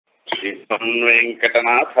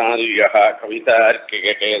श्रीमन्वेङ्कटनाथार्यः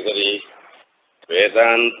कवितार्किककेसरी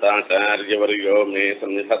वेदान्ताचार्यवर्यो मे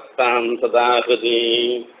सन्निधत्तां सदा हृदि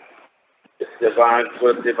यस्य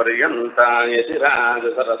वाक्कृतिपर्यन्ता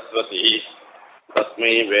यतिराजसरस्वती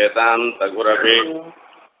तस्मै वेदान्तगुरवे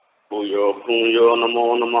भूयो भूयो नमो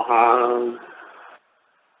नमः।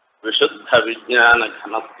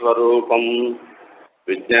 विशुद्धविज्ञानघनस्वरूपं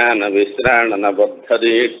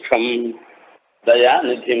विज्ञानविश्राणनबद्धदीक्षं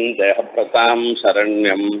दयानिधिं देहप्रतां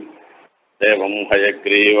शरण्यं देवं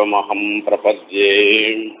हयग्रीवमहं प्रपद्ये।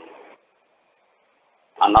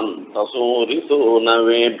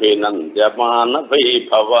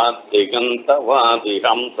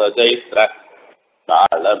 अनन्तसूरिसूनवेभिनन्द्यमानवैभवाद्दिगन्तवादिहंसचैत्र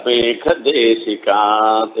कालमेघदेशिकात्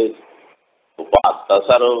उपात्त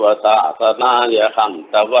सर्वशासनाय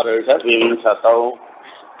हन्तवर्षविंशतौ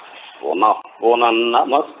पुनः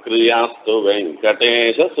पुनर्नमस्क्रियास्तु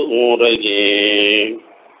वेङ्कटेशसूरये।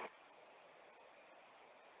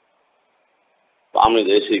 स्वामी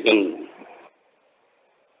தேசிகன்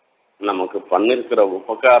நமக்கு பண்ணிருக்கிற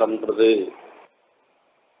உபகாரம்ன்றது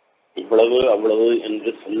இவ்வளவு அவ்வளவு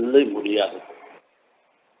என்று சொல்ல முடியாது.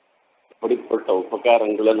 அப்படிப்பட்ட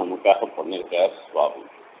உபகாரங்களை நமக்காக பண்ணிருக்கார் சுவாமி.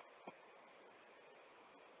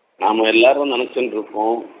 நாம எல்லாரும் நினைச்சுட்டு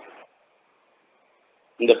இருக்கோம்,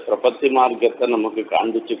 இந்த பிரபத்தி மார்க்கத்தை நமக்கு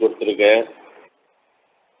காண்பிச்சு கொடுத்திருக்க,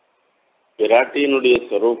 பிராட்டியினுடைய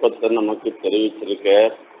ஸ்வரூபத்தை நமக்கு தெரிவிச்சிருக்க,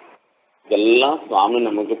 இதெல்லாம் சுவாமி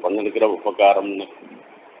நமக்கு பண்ணிருக்கிற உபகாரம்னு.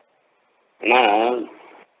 ஆனா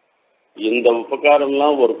இந்த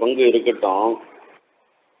உபகாரம்லாம் ஒரு பங்கு இருக்கட்டும்,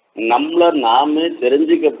 நம்மள நாமே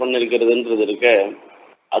தெரிஞ்சுக்க பண்ணிருக்கிறதுன்றது இருக்க,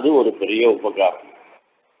 அது ஒரு பெரிய உபகாரம்.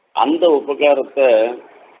 அந்த உபகாரத்தை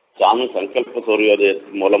சுவாமி சங்கல்ப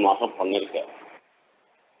சூரியோதயத்தின் மூலமாக பண்ணிருக்க.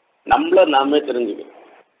 நம்மள நாமே தெரிஞ்சுக்கணும்.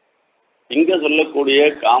 இங்க சொல்லக்கூடிய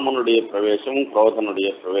காமனுடைய பிரவேசம், குரோதனுடைய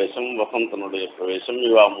பிரவேசம், வசந்தனுடைய பிரவேசம்,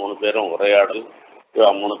 இவா 3 பேரும் உரையாடல், இவா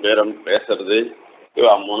 3 பேரும் பேசுறது,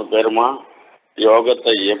 இவா 3 பேருமா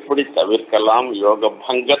யோகத்தை எப்படி தவிர்க்கலாம், யோக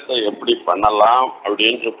பங்கத்தை எப்படி பண்ணலாம்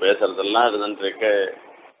அப்படின்ட்டு பேசுறதெல்லாம் இருந்துருக்க.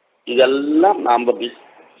 இதெல்லாம் நாம்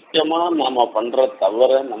நிச்சயமா நாம பண்ற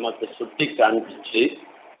தவற நமக்கு சுட்டி காண்பிச்சு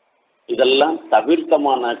இதெல்லாம்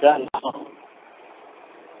தவிர்த்தமானாக்கா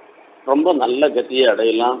ரொம்ப நல்ல கதியை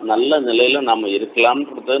அடையலாம், நல்ல நிலையில நாம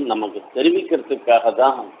இருக்கலாம்ன்றது நமக்கு தெரிவிக்கிறதுக்காக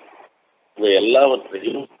தான் இவை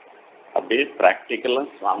எல்லாவற்றையும் அப்படியே பிராக்டிக்கலா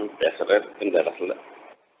சுவாமி பேசுறாரு இந்த இடத்துல.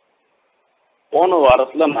 போன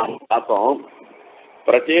வாரத்துல நாம் பார்த்தோம்,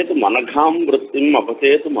 பிரச்சேது மனகாம் விருத்திம்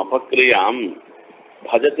அபசேதும் அபக்கிரியாம்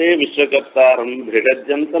பஜதே விஸ்வகர்த்தாரம்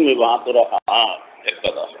பிரிடஜந்தம் இவாதுரஹா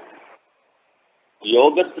என்பதாக.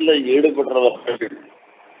 யோகத்துல ஈடுபடுறவர்கள்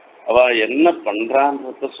அவ என்ன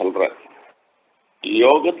பண்றான்றத சொல்ற.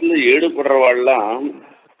 யோகத்துல ஈடுபடுறவாள்லாம்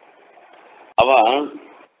அவ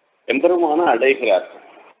எம்பெருமான அடைகிறார்.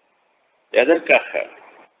 எதற்காக?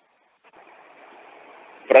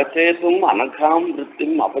 பிரச்சேதும் அனகாம்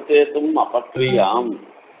விருத்திம் அபச்சேதும் அபக்ரியாம்,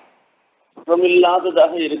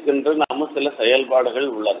 குற்றமில்லாததாக இருக்கின்ற நாம சில செயல்பாடுகள்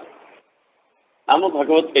உள்ளன. நாம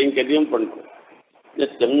பகவத் கைங்கரியம் பண்றோம்,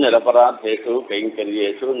 நித்தியம் நிரபராதேஷு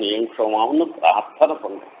கைங்கரியேஷு நியங்ஷமான்னு பிரார்த்தனை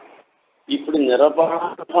பண்றோம். இப்படி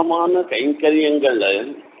நிரபராதமான கைங்கரியங்களை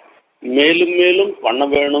மேலும் மேலும் பண்ண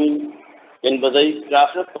வேணும்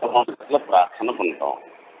என்பதைக்காக பிரமாணத்துல பிரார்த்தனை பண்றோம்.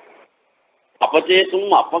 அபச்சேதும்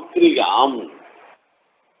அபக்ரியாம்,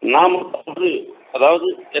 நாம அதாவது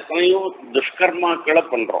எத்தனையோ துஷ்கர்மாக்களை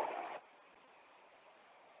பண்றோம்,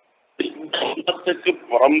 தர்மத்துக்கு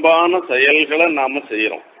புறம்பான செயல்களை நாம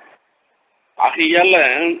செய்யறோம். ஆகையால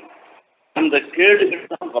அந்த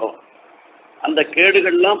கேடுகள் தான் வரும். அந்த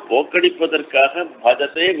கேடுகள்லாம் போக்கடிப்பதற்காக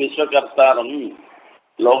பஜதே விஸ்வகர்த்தாரம்,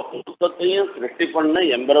 லோகத்தையும் சிருஷ்டி பண்ண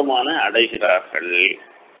எம்பெருமான அடைகிறார்கள்.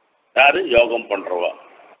 யாரு? யோகம் பண்றவா.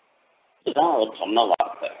 இதுதான் அவர் சொன்ன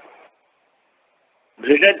வார்த்தை.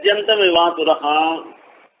 பிரிடஜந்த விவாதுரகா,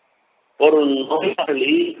 ஒரு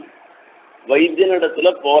நோயாளி வைத்தியனிடத்துல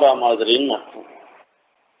போற மாதிரின்னு அர்த்தம்.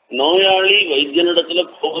 நோயாளி வைத்தியனிடத்துல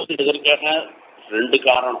போவது எதற்காக? 2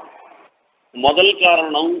 காரணம். முதல்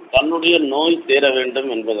காரணம் தன்னுடைய நோய் தீர வேண்டும்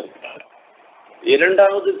என்பதற்காக.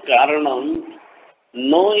 2வது காரணம்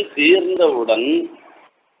நோய் தீர்ந்தவுடன்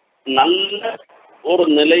நல்ல ஒரு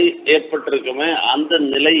நிலை ஏற்பட்டிருக்குமே அந்த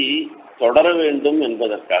நிலை தொடர வேண்டும்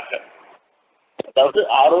என்பதற்காக, அதாவது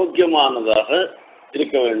ஆரோக்கியமானதாக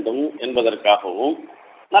இருக்க வேண்டும் என்பதற்காகவும்,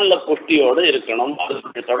 நல்ல புஷ்டியோடு இருக்கணும்,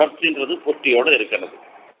 அதனுடைய தொடர்ச்சின்றது புஷ்டியோடு இருக்கிறது,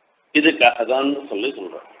 இதுக்காக தான்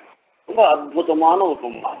சொல்றேன். ரொம்ப அற்புதமான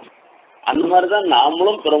உபமா. அந்த மாதிரிதான்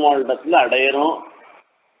நாமளும் பெருமாளிடத்துல அடையணும்.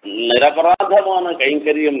 நிரபராதமான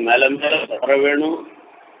கைங்கரியம் மேல மேல தொடர வேணும்,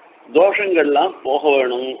 தோஷங்கள்லாம் போக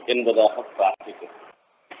வேணும் என்பதாக பிரார்த்திக்கும்.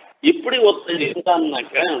 இப்படி ஒருத்தர்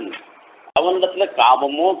இருந்தான்னாக்க அவனிடத்துல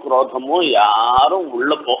காமமோ குரோதமோ யாரும்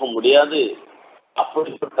உள்ள போக முடியாது.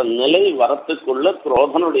 அப்படிப்பட்ட நிலை வரத்துக்குள்ள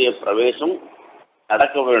குரோதனுடைய பிரவேசம்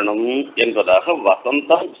நடக்க வேணும் என்பதாக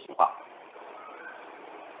வசந்தம் சொல்றான்.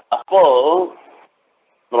 அப்போ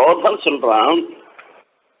குரோதன் சொல்றான்,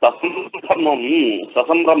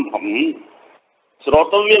 சசம்பிரம்பம்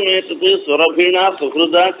ஸ்ரோதவியமேசது சுரபிணா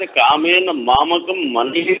சுஹൃதா காமேன மாமகம்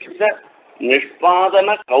மனிஷ நிஷ்பாதன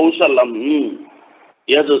கௌசலம்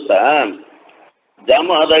யதுத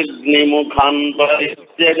ஜமதக்னிமுகான்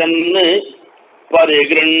பரித்யஜன்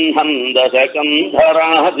பரிகிருண்ணன் தசகந்தராதிகான்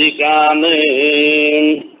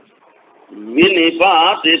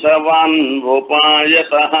விநிபாதிதவான்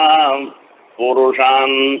உபாயதः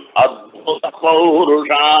புருஷான் அத்புத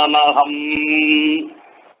பௌருஷானஹம்.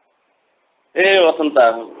 வசந்த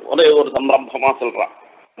ஒரே ஒரு சம்பிரம்பமா சொல்றான்,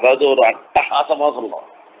 அதாவது ஒரு அட்டகாசமா சொல்றான்.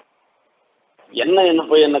 என்ன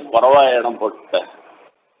போய் என்ன குறவா இடம் போட்ட,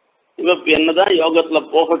 இவ என்னதான் யோகத்துல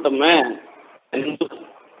போகட்டுமே,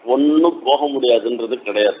 ஒன்னும் போக முடியாதுன்றது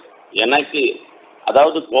கிடையாது. எனக்கு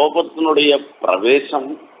அதாவது கோபத்தினுடைய பிரவேசம்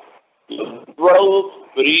எவ்வளவு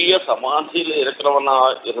பெரிய சமாதியில இருக்கிறவனா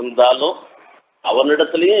இருந்தாலும்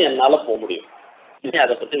அவனிடத்துலயும் என்னால போக முடியும். நீ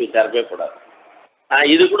அதை பத்தி விசாரிக்கவே கூடாது.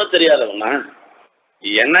 இது கூட தெரியாதவனா,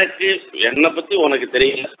 எனக்கு என்னை பத்தி உனக்கு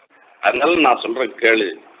தெரியல, அதனால நான் சொல்றேன் கேளு.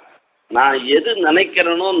 நான் எது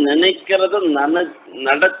நினைக்கிறேனோ நினைக்கிறத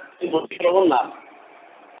நடத்தி முடிக்கிறவன் நான்.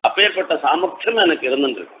 அப்பேற்பட்ட சாமர்த்தியம் எனக்கு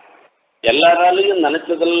இருந்துட்டு, எல்லாராலையும்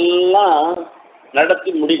நினைச்சதெல்லாம் நடத்தி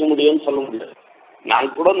முடிக்க முடியும்னு சொல்ல முடியாது. நான்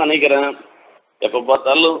கூட நினைக்கிறேன், எப்போ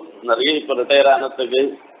பார்த்தாலும் நிறைய இப்போ ரிட்டையர் ஆனதுக்கு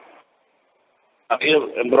நிறைய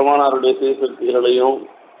பெருமானாருடைய சீர்திருத்திகளையும்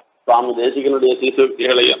சுவாமி தேசிகனுடைய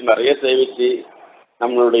சீர்திருத்திகளையும் நிறைய சேவிச்சு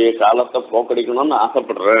நம்மளுடைய காலத்தை போக்கடிக்கணும்னு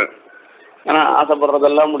ஆசைப்படுறேன். ஏன்னா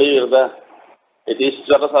ஆசைப்படுறதெல்லாம் முடியுறதா?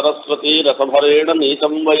 யதீஸ்வர சரஸ்வதி ரசபரேண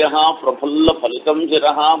நீதம் வயா பிரபுல்ல பலிதம்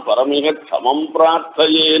சிரஹா பரமிக க்ஷமம்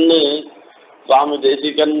பிரார்த்தையேன்னு சுவாமி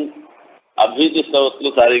தேசிகன் அபீதி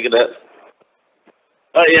ஸ்தவத்தில் சாதிக்கிறார்.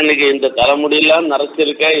 எனக்கு இந்த தலைமுடியெல்லாம்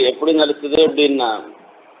நரைச்சிருக்க, எப்படி நரைச்சது அப்படின்னா,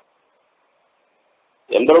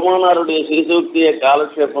 எம்பெருமானாருடைய சிறுசூக்திய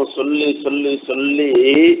காலக்ஷேபம் சொல்லி சொல்லி சொல்லி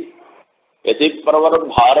எதிப்பிரவர்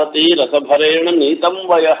பாரதி ரசபரேண நீதம்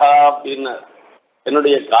வயா அப்படின்னு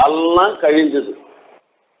என்னுடைய காலெல்லாம் கழிஞ்சது.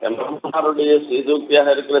 எம்பெருமானாருடைய ஸ்ரீசூக்தியாக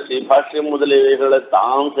இருக்கிற ஸ்ரீபாஷ்யம் முதலியவைகளை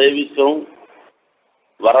தான் சேவிச்சும்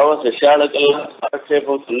வரவ சிஷ்யாளுக்கெல்லாம்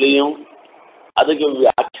காலக்ஷேபம் சொல்லியும் அதுக்கு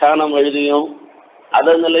வியாக்கியானம் எழுதியும்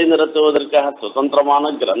அதை நிலைநிறுத்துவதற்காக சுதந்திரமான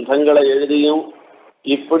கிரந்தங்களை எழுதியும்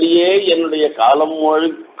இப்படியே என்னுடைய காலம்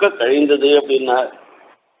முழுக்க கழிந்தது அப்படின்னா,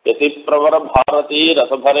 யதிப்பிரவர பாரதி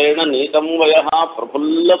ரசபரேண நீதம் வயா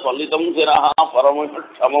பிரபுல்ல பலிதம் சிரஹா பரம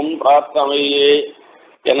க்ஷமம் பிரார்த்தனையே.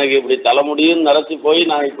 எனக்கு இப்படி தலைமுடியும் நரைச்சி போய்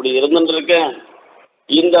நான் இப்படி இருந்துட்டு இருக்கேன்.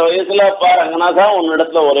 இந்த வயசுல பாருங்கன்னாக்கா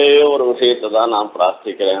உன்னிடத்துல ஒரே ஒரு விஷயத்தை தான் நான்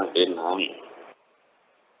பிரார்த்திக்கிறேன் அப்படின்னா,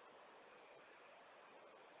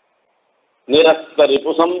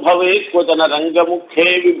 நிரஸ்தரிப்பு சம்பவே குவச்சன ரங்கமுखे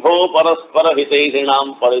விபோ பரஸ்பர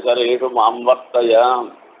ஹிதைஷிணாம் பரிசரேஷு மாம் வர்த்தயா.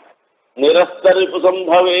 நிரஸ்தரிப்பு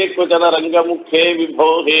சம்பவே குவச்சன ரங்கமுखे விபோ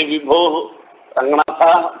ஹே விபோ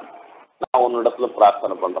ரங்கநாதா, நான் உன்னிடத்துல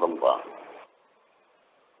பிரார்த்தனை பண்றேன்ப்பா.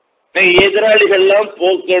 எதிராளிகள்லாம்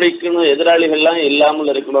போக்கடிக்கணும், எதிராளிகள்லாம்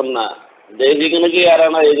இல்லாமல் இருக்கணும்னா, தேசிகனுக்கு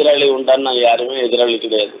யாரானா எதிராளி உண்டான்னா யாருமே எதிராளி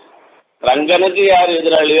கிடையாது. ரங்கனுக்கு யார்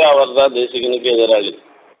எதிராளியோ அவர் தான் தேசிகனுக்கு எதிராளி.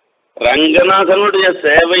 ரங்கநாதனுடைய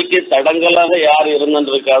சேவைக்கு தடங்கலாக யார்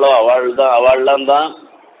இருந்துருக்காளோ அவள்லாம் தான்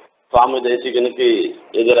சுவாமி தேசிகனுக்கு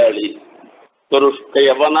எதிராளி. துருஷ்ட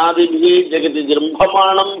யவனாதிபி ஜெகதி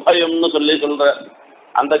ஜிம்பமானம் பயம்னு சொல்ற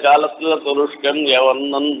அந்த காலத்துல துருஷ்கன்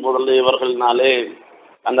யவனன் முதலியவர்கள்னாலே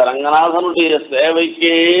அந்த ரங்கநாதனுடைய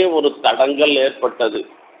சேவைக்கே ஒரு தடங்கல் ஏற்பட்டது.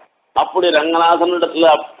 அப்படி ரங்கநாதனிடத்துல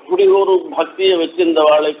அப்படி ஒரு பக்தியை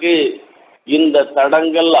வச்சிருந்தவாளுக்கு இந்த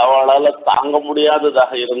தடங்கள் அவளால் தாங்க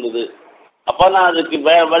முடியாததாக இருந்தது. அப்போ நான் அதுக்கு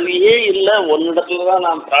வழியே இல்லை, ஒன்னிடத்துல தான்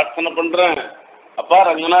நான் பிரார்த்தனை பண்ணுறேன். அப்பா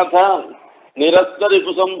ரங்கநாதா,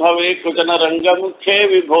 நிரஸ்தரிப்பு சம்பவே குஜன ரங்கமுக்கே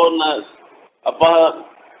விபோன்ன. அப்பா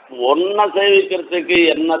ஒன்றை சேவிக்கிறதுக்கு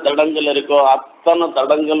என்ன தடங்கள் இருக்கோ அத்தனை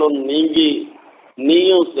தடங்களும் நீங்கி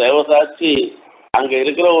நீயும் சேவசாட்சி அங்கே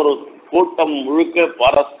இருக்கிற ஒரு கூட்டம் முழுக்க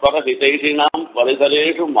பரஸ்பர ஹிதைஷினாம்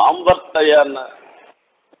பரிசரேஷு மாம்பர்த்தையான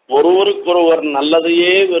ஒருவருக்கொருவர்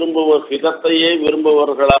நல்லதையே விரும்புவர், ஹிதத்தையே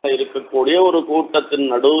விரும்புவர்களாக இருக்கக்கூடிய ஒரு கூட்டத்தின்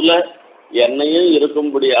நடுவில் என்னையும்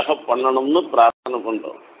இருக்கும்படியாக பண்ணணும்னு பிரார்த்தனை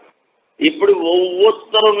பண்ணுறோம். இப்படி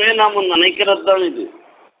ஒவ்வொருத்தருமே நாம் நினைக்கிறது தான் இது,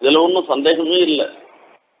 இதில் ஒன்றும் சந்தேகமே இல்லை.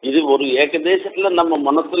 இது ஒரு ஏகதேசத்தில் நம்ம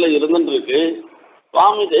மனசில் இருந்துருக்கு.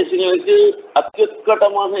 சுவாமி தேசிகனுக்கு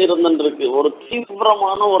அத்தியுத்கட்டமாக இருந்துருக்கு, ஒரு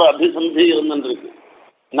தீவிரமான ஒரு அபிசந்தி இருந்துருக்கு.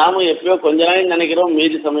 நாம எப்பயோ கொஞ்ச நாள் நினைக்கிறோம்,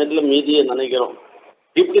 மீதி சமயத்துல மீதியை நினைக்கிறோம்.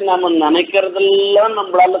 இப்படி நாம நினைக்கிறதெல்லாம்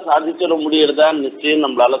நம்மளால சாதிச்சிட முடியறதா? நிச்சயம்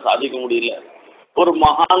நம்மளால சாதிக்க முடியல. ஒரு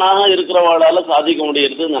மகானாக இருக்கிறவாளால சாதிக்க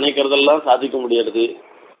முடியறது, நினைக்கிறதெல்லாம் சாதிக்க முடியறது.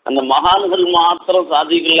 அந்த மகான்கள் மாத்திரம்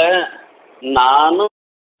சாதிக்கல, நானும்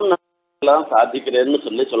சாதிக்கிறேன்னு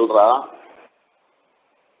சொல்றான்.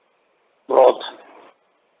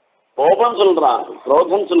 கோபம் சொல்றான்,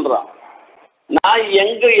 குரோதம் சொல்றான். நான்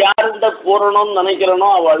எங்க யாருண்ட போறணும்னு நினைக்கிறேனோ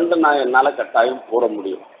அவள்கிட்ட நான் என்னால கட்டாயம் போற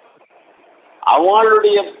முடியும்.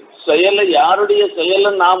 அவளுடைய செயலை, யாருடைய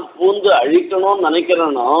செயலை நான் பூந்து அழிக்கணும்னு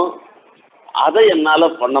நினைக்கிறேனோ அதை என்னால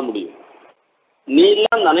பண்ண முடியும். நீ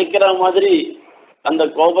எல்லாம் நினைக்கிற மாதிரி அந்த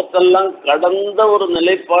கோபத்தெல்லாம் கடந்த ஒரு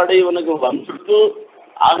நிலைப்பாடு இவனுக்கு வந்துட்டு,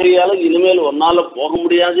 ஆகையால இனிமேல் ஒன்னால போக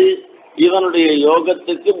முடியாது, இவனுடைய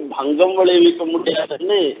யோகத்துக்கு பங்கம் விளைவிக்க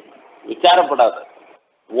முடியாதுன்னு விசாரப்படாத.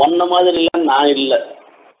 ஒன்ன மாதிரி எல்லாம் நான் இல்லை,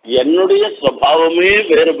 என்னுடைய சுவாவமே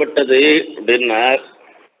வேறுபட்டது அப்படின்னார்.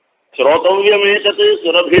 ஸ்ரோதவியமேதது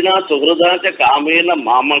சுரபினா சுகிருதாச்ச காமேன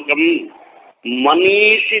மாமகம்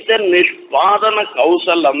மனீஷித நிஷ்பாதன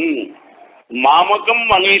கௌசலம். மாமகம்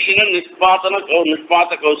மனீஷின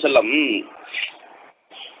நிஷ்பாத கௌசலம்.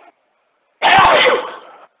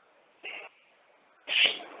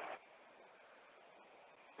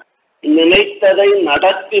 நினைத்ததை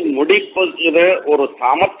நடத்தி முடிப்புகிற ஒரு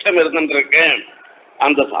சாமர்த்தியம் இருந்துருக்கேன்.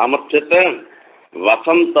 அந்த சாமர்த்தியத்தை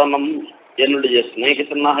வசந்தனம் என்னுடைய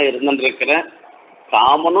சிநேகிதனாக இருந்துருக்கிற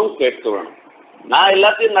காமனும் கேட்க வேணும். நான்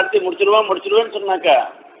எல்லாத்தையும் நடத்தி முடிச்சிருவேன்னு சொன்னாக்கா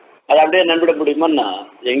அதை அப்படியே நம்பிட முடியுமான்னா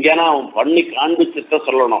எங்கேனா அவன் பண்ணி காண்பிச்சுட்ட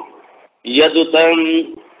சொல்லணும். யதுதம்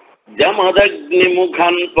ஜமதக்னி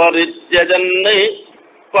முகன் பரித்யஜன்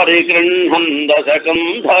பரிகிருண்ணன் தசகம்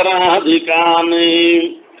தராதிகான்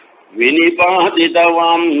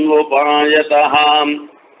வினிபாதிதவான் உபாயதः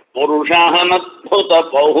புருஷானத்புத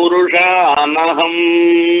பௌருஷானஹம்.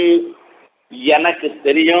 எனக்கு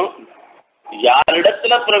தெரியும்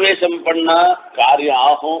யாரிடத்துல பிரவேசம் பண்ணா காரியம்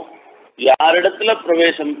ஆகும், யாரிடத்துல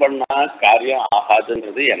பிரவேசம் பண்ணா காரியம்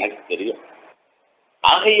ஆகாதுன்றது எனக்கு தெரியும்.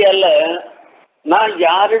 ஆகையால நான்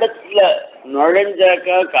யாரிடத்துல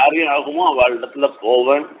நுழைஞ்சாக்கா காரியம் ஆகுமோ அவளிடத்துல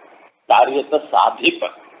போவேன், காரியத்தை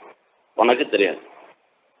சாதிப்பேன். உனக்கு தெரியாது.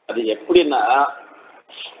 அது எப்படின்னா,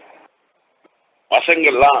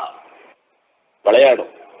 பசங்கள்லாம்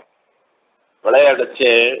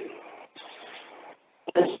விளையாடச்சு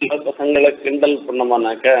சில பசங்களை கிண்டல்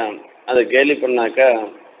பண்ணோம்னாக்கா, அதை கேலி பண்ணாக்கா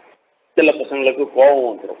சில பசங்களுக்கு கோபம்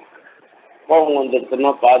வந்துடும். கோபம்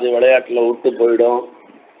வந்துடுச்சுன்னா பாதி விளையாட்டில் விட்டு போயிடும்.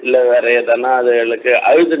 இல்லை வேற எதனா அதுகளுக்கு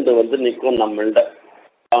அழுதுண்டு வந்து நிற்கும் நம்மள்ட.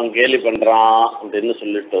 அவன் கேலி பண்ணுறான் அப்படின்னு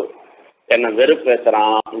சொல்லிட்டு, என்னை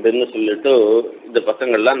வெறுப்பேற்றுறான் அப்படின்னு சொல்லிட்டு இந்த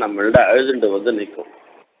பசங்கள்லாம் நம்மள்ட அழுதுண்டு வந்து நிற்கும்.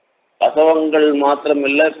 பசவங்கள் மாத்திரம்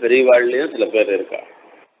இல்லை, பெரியவாழ்லையும் சில பேர் இருக்கா.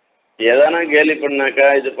 எதனா கேலி பண்ணாக்கா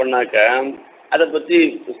இது பண்ணாக்கா அதை பற்றி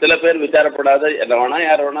சில பேர் விசாரப்படாத என்ன வேணா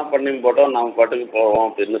யார் வேணா பண்ணி போட்டோம் நாம் பாட்டுக்கு போவோம்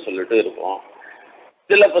அப்படின்னு சொல்லிட்டு இருப்போம்.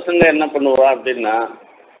 சில பசங்க என்ன பண்ணுவா அப்படின்னா,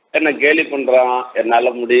 என்ன கேலி பண்ணுறான்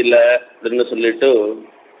என்னால் முடியல அப்படின்னு சொல்லிட்டு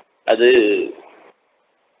அது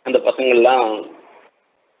அந்த பசங்கள்லாம்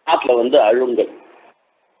நாட்டில் வந்து அழுங்கள்.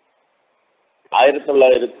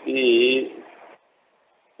 1970,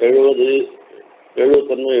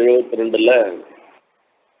 71, 72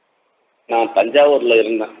 நான் தஞ்சாவூரில்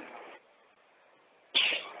இருந்தேன்.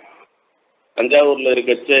 தஞ்சாவூரில்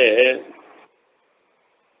இருக்கச்சே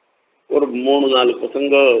ஒரு 3-4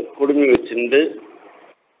 பசங்க குடுமி வச்சுட்டு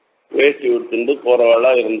வேஷ்டி விட்டுண்டு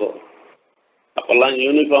போகிறவாளாக இருந்தோம். அப்போல்லாம்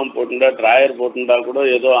யூனிஃபார்ம் போட்டுண்டா ட்ராயர் போட்டுண்டா கூட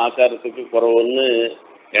ஏதோ ஆச்சாரத்துக்கு குறவுன்னு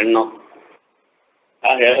எண்ணம்.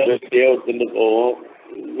 ஆக வேஷ்டியே எடுத்துட்டு போவோம்,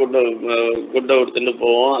 குட்டை எடுத்துட்டு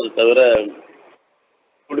போவோம். அது தவிர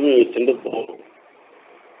குடுமி வச்சுட்டு போவோம்.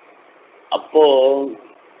 அப்போது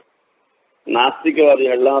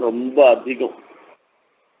நாஸ்திகவாதிகள்லாம் ரொம்ப அதிகம்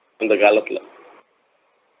அந்த காலத்தில்.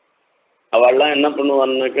 அவள்லாம் என்ன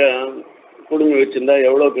பண்ணுவான்னாக்கா, குடுமி வச்சுருந்தா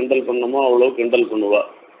எவ்வளோ கிண்டல் பண்ணணுமோ அவ்வளோ கிண்டல் பண்ணுவாள்.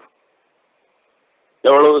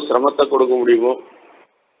 எவ்வளவு சிரமத்தை கொடுக்க முடியுமோ.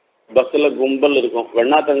 பஸ்ஸில் கும்பல் இருக்கும்.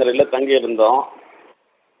 வெண்ணாத்தங்கரையில் தங்கி இருந்தோம்.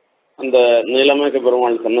 அந்த நீலமேக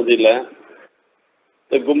பெருமாள் சன்னதியில்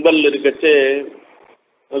இந்த கும்பல் இருக்கச்சே,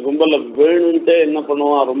 கும்பலில் வேணுன்ட்டே என்ன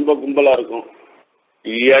பண்ணுவான், ரொம்ப கும்பலாக இருக்கும்,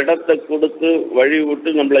 இடத்த கொடுத்து வழி விட்டு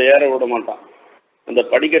நம்மளை ஏற விட மாட்டான். அந்த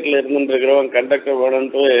படிக்கட்டில் இருந்துருக்கிறவன் கண்டக்டர்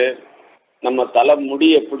வேணுன்ட்டு நம்ம தலை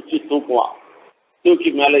முடியை பிடிச்சி தூக்குவான். தூக்கி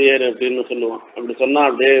மேலே ஏறு அப்படின்னு சொல்லுவான். அப்படி சொன்னால்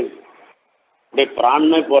அப்படியே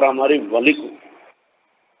பிராணமே போகிற மாதிரி வலிக்கும்.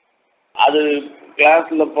 அது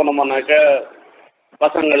கிளாஸில் போனோம்னாக்கா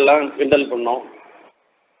பசங்கள்லாம் கிண்டல் பண்ணோம்.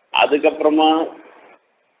 அதுக்கப்புறமா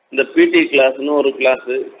இந்த பிடி கிளாஸ்னு ஒரு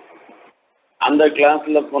கிளாஸு, அந்த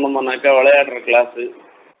கிளாஸில் போனோம்னாக்கா விளையாடுற கிளாஸு,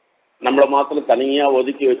 நம்மளை மாத்திரம் தனியாக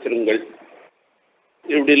ஒதுக்கி வச்சிருங்கள்.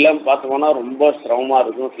 இப்படிலாம் பார்த்தோம்னா ரொம்ப சிரமமாக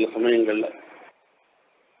இருக்கும் சில சமயங்களில்.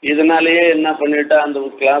 இதனாலேயே என்ன பண்ணிட்டா, அந்த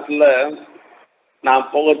கிளாஸில் நான்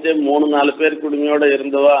போகச்சே 3-4 பேர் குடுமையோடு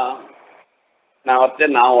இருந்தவா, நான்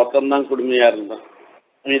ஒருத்தந்தான் குடுமையாக இருந்தேன்.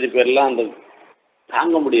 மீதி பேர்லாம் அந்த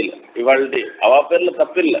தாங்க முடியல. இவாழ்டி அவள் பேரில்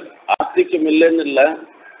தப்பில்லை, ஆஸ்திக்கம் இல்லைன்னு இல்லை,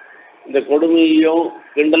 இந்த கொடுமையையும்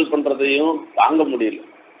கிண்டல் பண்ணுறதையும் தாங்க முடியல.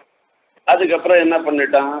 அதுக்கப்புறம் என்ன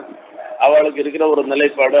பண்ணிட்டான், அவளுக்கு இருக்கிற ஒரு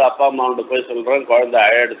நிலைப்பாடு, அப்பா அம்மாவோட போய் சொல்கிறேன், குழந்தை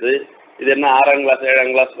அழடுது, இது என்ன 6ஆம் கிளாஸ்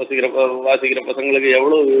 7ஆம் கிளாஸ் வாசிக்கிற பசங்களுக்கு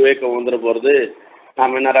எவ்வளோ விவேகம் வந்துட போகிறது,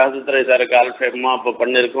 நாம் என்ன ராஜதுரை சாருக்கு ஆல்ஃபேமாக இப்போ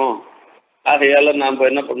பண்ணியிருக்கோம், ஆகையால் நாம்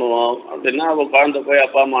என்ன பண்ணுவோம் அப்படின்னா, அவள் குழந்தை போய்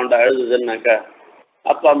அப்பா அம்மாண்ட அழுதுதுன்னாக்கா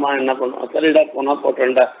அப்பா அம்மா என்ன பண்ணுவோம், சரிடா போனால்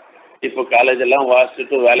போட்டோண்டா, இப்போ காலேஜெல்லாம்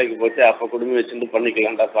வாசிச்சுட்டு வேலைக்கு போச்சு, அப்போ குடும்பம் வச்சுட்டு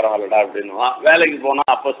பண்ணிக்கலாம்டா, பரவாயில்லடா அப்படின்னுவான். வேலைக்கு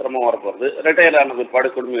போனால் அப்போ சிரமம் வரப்போகிறது, ரிட்டையர் ஆன பிற்பாடு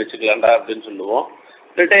குடும்பம் வச்சுக்கலாம்டா அப்படின்னு சொல்லுவோம்.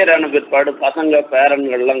 ரிட்டையர் ஆன பிற்பாடு பசங்க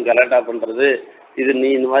பேரன்கள்லாம் கலாட்டா பண்ணுறது, இது நீ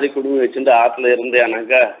இந்த மாதிரி குடும்பம் வச்சுட்டு ஆற்றுல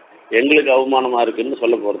இருந்தேனாக்கா எங்களுக்கு அவமானமாக இருக்குதுன்னு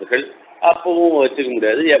சொல்ல போகிறதுகள். அப்பவும் வச்சுக்க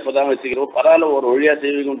முடியாது, எப்போ தான் வச்சுக்கிறோம், பரவாயில்ல ஒரு வழியாக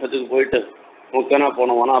தெய்வீகத்துக்கு போயிட்டு முக்கனா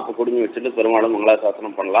போனோம்னா அப்போ குடும்பம் வச்சுட்டு பெருமாளும்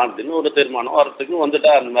மங்களாசாசனம் பண்ணலாம் அப்படின்னு ஒரு தீர்மானம் வரத்துக்கு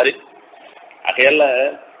வந்துட்டா. அந்த மாதிரி அகையால்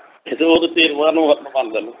ஏதோ ஒரு தீர்மானம் வரணுமா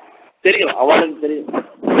இருந்தாலும் தெரியும், அவளுக்கு தெரியும்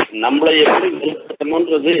நம்மளை எப்படி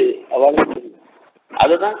வெளிப்படுத்தணுன்றது அவளுக்கு தெரியும்.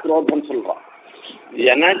 அதுதான் குரோதம் சொல்கிறான்.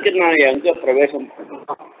 எனக்கு நான் எங்கே பிரவேசம்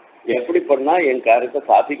பண்ணணும், எப்படி பண்ணால் என் காரியத்தை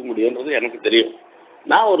சாதிக்க முடியுன்றது எனக்கு தெரியும்.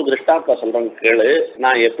 நான் ஒரு திருஷ்டாந்தம் சொல்கிறேன் கேளு,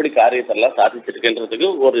 நான் எப்படி காரியத்தெல்லாம் சாதிச்சிருக்கேன்றதுக்கு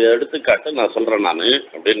ஒரு எடுத்துக்காட்டு நான் சொல்கிறேன் நான்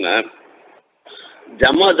அப்படின்னு.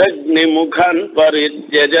 ஜமதக்னி முகன்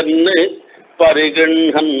பரித்யஜன்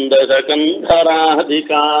பரிகண்ஹந்த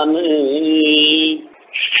சகந்தராதிகான்.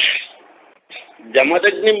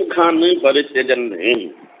 ஜமதக்னி முகான் பரித்யஜன்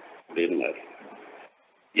அப்படின்னாரு.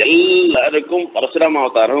 எல்லாருக்கும் பரசுராம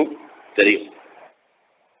அவதாரம் தெரியும்.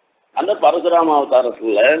 அந்த பரசுராம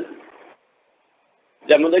அவதாரத்தில்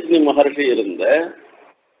ஜமதக்னி மகர்ஷி இருந்த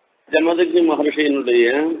ஜமதக்னி மகர்ஷியினுடைய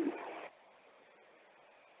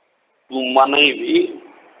மனைவி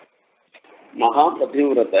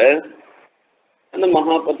மகாபதிவிரத்தை, அந்த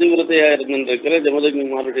மகாபதிவிரத்தையாக இருந்திருக்கிற ஜமதக்னி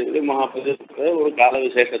மகர்ஷியுடைய மகாபதிவிரத்தை ஒரு கால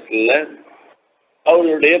விசேஷத்தில்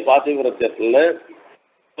அவர்களுடைய பாதிவிரத்தியத்தில்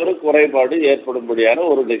ஒரு குறைபாடு ஏற்படும்படியான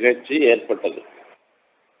ஒரு நிகழ்ச்சி ஏற்பட்டது.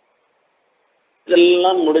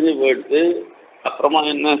 இதெல்லாம் முடிஞ்சு போயிடுத்து. அப்புறமா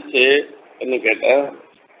என்னாச்சு என்ன கேட்டால்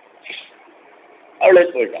அவளே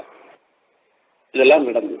போயிட்டான். இதெல்லாம்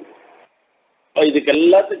நடந்தது. இதுக்கு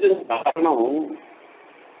எல்லாத்துக்கும் காரணம்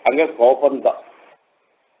அங்கே கோபந்தான்.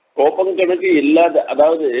 கோபம் கணக்கு இல்லாத,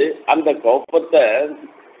 அதாவது அந்த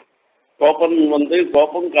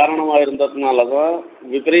கோபம் காரணமாக இருந்ததுனால தான்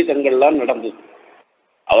விபரீதங்கள்லாம் நடந்தது.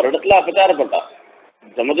 அவரிடத்துல அபச்சாரப்பட்டார்,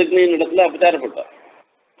 ஜமதக்னியின் இடத்துல அபச்சாரப்பட்டார்.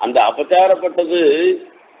 அந்த அபச்சாரப்பட்டது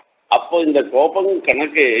அப்போ இந்த கோபம்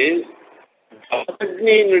கணக்கு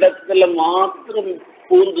ஜமதக்னியின் இடத்துல மாத்திரம்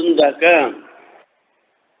பூந்துந்தாக்க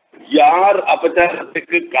யார்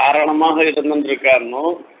அபச்சாரத்துக்கு காரணமாக இருந்திருக்காருனோ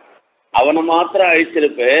அவனை மாத்திரம்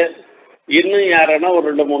அழிச்சிருப்பேன், இன்னும் யாரன்னா ஒரு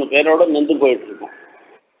 2-3 பேரோட நின்று போயிட்டு இருக்கோம்.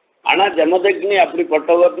 ஆனால் ஜமதக்னி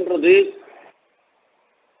அப்படிப்பட்டவர்ன்றது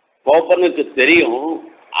கோபனுக்கு தெரியும்.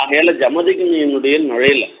 ஆகையால ஜமதக்னியினுடைய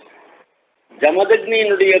நுழையில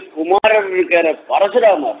ஜமதக்னியினுடைய குமாரர் இருக்கிற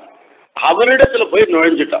பரசுராமர் அவரிடத்துல போய்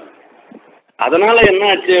நுழைஞ்சிட்டான். அதனால என்ன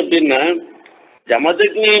ஆச்சு அப்படின்னா,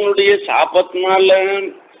 ஜமதக்னியினுடைய சாபத்தினால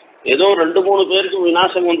ஏதோ 2-3 பேருக்கு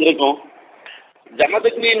விநாசம் வந்திருக்கும்.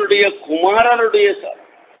 ஜமதக்னியினுடைய குமாரருடைய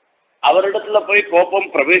அவரிடத்துல போய் கோபம்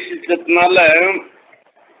பிரவேசிச்சதுனால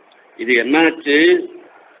இது என்னாச்சு,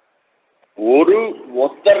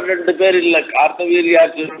 ஒருத்தர் 2 பேர் இல்லை,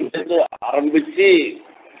 கார்த்தவீரியாற்றிலிருந்து ஆரம்பிச்சு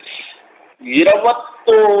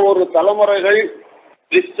 21 தலைமுறைகள்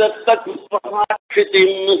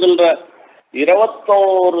சொல்ற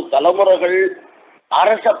 21 தலைமுறைகள்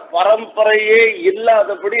அரச பரம்பரையே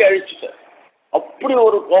இல்லாதபடி அழிச்சுட்ட. அப்படி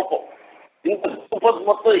ஒரு கோபம். இந்த கோபம்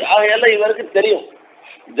மொத்தம் யாரெல்லாம் இவருக்கு தெரியும்.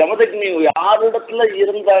 ஜமதக்னி யாரிடத்துல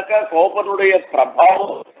இருந்தாக்கா கோபனுடைய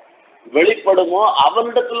பிரபாவம் வெளிப்படுமோ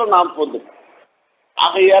அவனிடத்துல நாம் பொந்து.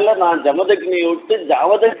 ஆகையால நான் ஜமதக்னியை விட்டு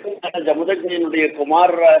ஜமதக்னியினுடைய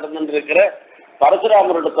குமாரராக இருந்திருக்கிற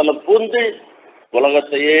பரசுராமரிடத்துல பூந்து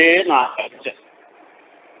உலகத்தையே நான் அழிச்சேன்.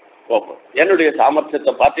 கோபம் என்னுடைய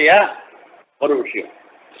சாமர்த்தியத்தை பார்த்தியா? ஒரு விஷயம்.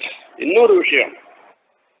 இன்னொரு விஷயம்,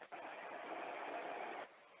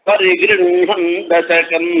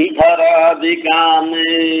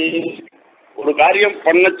 ஒரு காரியம்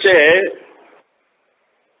பண்ணச்சே,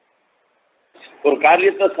 ஒரு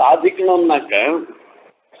காரியத்தை சாதிக்கணும்னாக்க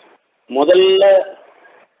முதல்ல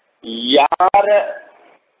யார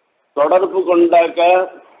தொடர்பு கொண்டாக்க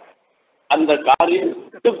அந்த காரியம்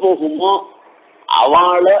விட்டு போகுமோ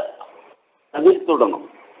அவளை தவிர்த்துடணும்.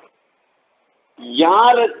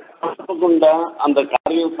 யாரை தொடர்பு கொண்டா அந்த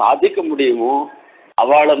காரியம் சாதிக்க முடியுமோ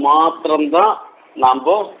அவளை மாத்திரம்தான் நாம்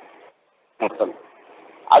நடத்தணும்.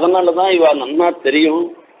 அதனாலதான் இவ நன்னா தெரியும்.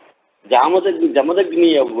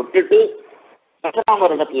 ஜமதக்னியை விட்டுட்டு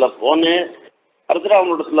பரசுராமரிடத்துல போனேன்.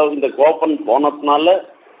 பரசுராமரிடத்துல இந்த கோபன் போனதுனால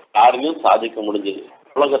காரியம் சாதிக்க முடிஞ்சது,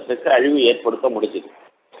 உலகத்துக்கு அழிவு ஏற்படுத்த முடிஞ்சது.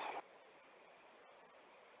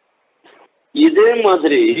 இதே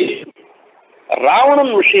மாதிரி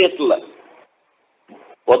ராவணன் விஷயத்துல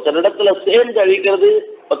ஒருத்தரிடத்துல சேர்ந்து அழிக்கிறது,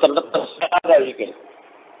 ஒருத்தரிடத்துல சேர்ந்து அழிக்கிறது.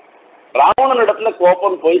 ராவணன் இடத்துல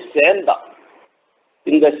கோபன் போய் சேர்ந்தான்.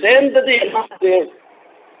 இந்த சேர்ந்தது என்ன?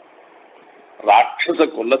 ராட்சச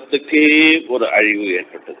குலத்துக்கே ஒரு அழிவு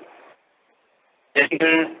ஏற்பட்டது.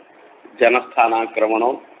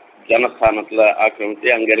 ஜனஸ்தானாக்கிரமணம், ஜனஸ்தானத்துல ஆக்கிரமித்து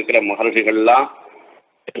அங்க இருக்கிற மகர்ஷிகள்லாம்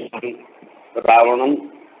ராவணன்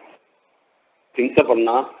ஹிம்சை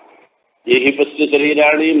பண்ணா. ஏஹி பஸ்து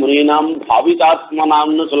சரீராணி முனீனாம்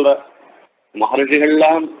பாவிதாத்மனாம்னு சொல்ற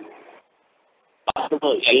மகர்ஷிகள்லாம்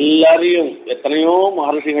எல்லாரையும் எத்தனையோ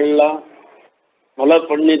மகர்ஷிகள்லாம் கொலை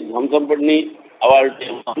பண்ணி துவம்சம் பண்ணி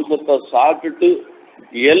அவளுடைய வம்சத்தை சாப்பிட்டுட்டு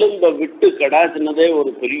எலும்பை விட்டு கடாச்சினதே ஒரு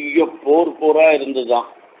பெரிய போரா இருந்துதான்.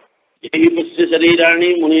 ஏஹி பஸ்து சரீராணி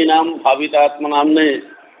முனீனாம் பாவிதாத்மனாம்னு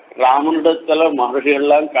ராமனிடத்துல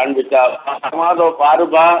மகர்ஷிகள்லாம் காண்பிச்சா.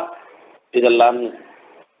 பாருபா இதெல்லாம்.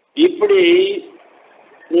 இப்படி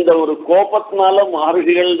இந்த ஒரு கோபத்தினால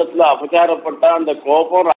மகர்ஷிகளிடத்துல அபச்சாரப்பட்ட அந்த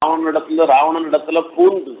கோபம் ராவணனிடத்துல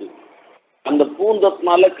பூந்தது. அந்த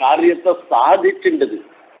பூந்தத்தினால காரியத்தை சாதிச்சுண்டது.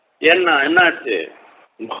 ஏன்னா என்னாச்சு,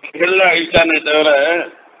 மகர்கள்ல அழிச்சானே தவிர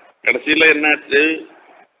கடைசியில என்னாச்சு,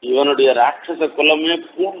 இவனுடைய ராட்சச குலமே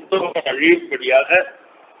பூந்த அழியும்படியாக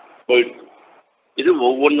போயிடுச்சு. இது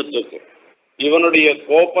ஒவ்வொன்றுத்துக்கும் இவனுடைய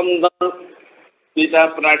கோபந்தான் சீதா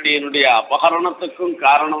பிராட்டியினுடைய அபகரணத்துக்கும்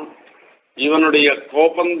காரணம். இவனுடைய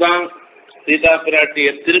கோபந்தான் சீதா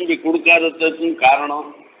பிராட்டியை திரும்பி கொடுக்காததுக்கும் காரணம்.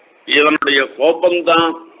 இவனுடைய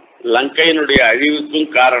கோபந்தான் லங்கையினுடைய அழிவுக்கும்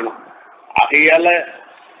காரணம். ஆகையால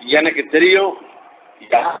எனக்கு தெரியும்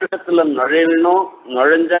யாரிடத்துல நுழையணும்,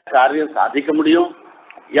 நுழைஞ்சா காரியம் சாதிக்க முடியும்,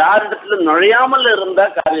 யாரிடத்துல நுழையாமல் இருந்தா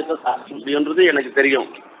காரியத்தை சாதிக்க முடியும்ன்றது எனக்கு தெரியும்.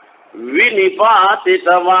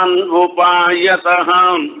 விநிபாதிதவான்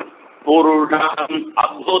உபாயதஹம் புருஷம்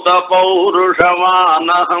அத்புத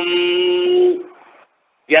பௌருஷவானகம்.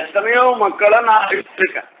 எத்தனையோ மக்களை நான்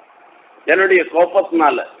அழிச்சிருக்கேன் என்னுடைய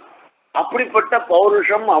கோபத்தினால. அப்படிப்பட்ட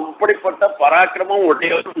பௌருஷம், அப்படிப்பட்ட பராக்கிரமம்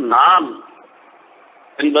உடையவன் நான்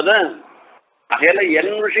என்பதை அகையில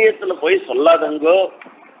என் விஷயத்துல போய் சொல்லாதங்கோ.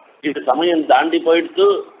 இது சமயம் தாண்டி போயிடுத்து,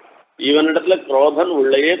 இவனிடத்துல குரோதன்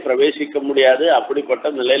உள்ளேயே பிரவேசிக்க முடியாது, அப்படிப்பட்ட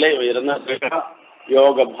நிலையில இவன் இருந்தா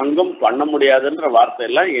யோக பங்கம் பண்ண முடியாதுன்ற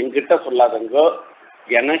வார்த்தையெல்லாம் என்கிட்ட சொல்லாதங்கோ.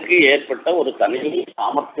 எனக்கு ஏற்பட்ட ஒரு தனி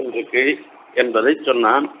சாமர்த்தியம் இருக்கு என்பதை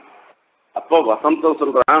சொன்னான். அப்போ வசந்தம்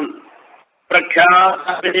சொல்றான்,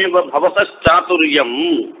 பிரக்யாதேவ பவசாதுரியம்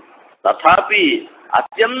ததாபி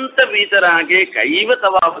அத்தியந்த வீதராகே கைவ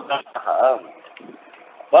தவாவதாக.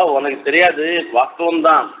 அப்பா உனக்கு தெரியாது, வாஸ்தவம்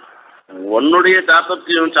தான், உன்னுடைய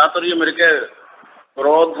சாத்துரியம் இருக்க,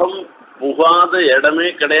 குரோதம் புகாத இடமே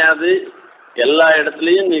கிடையாது, எல்லா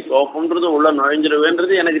இடத்துலையும் நீ கோபம்ன்றது உள்ள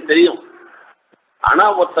நுழைஞ்சிருவேன்றது எனக்கு தெரியும். ஆனா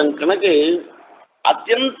ஒருத்தன் கணக்கு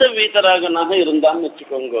அத்தியந்த வீதராகனாக இருந்தான்னு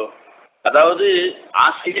வச்சுக்கோங்க. அதாவது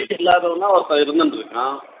ஆசையே இல்லாதவனா ஒருத்தன் இருந்துட்டு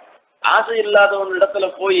இருக்கான். ஆசை இல்லாதவன் இடத்துல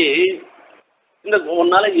போய் இந்த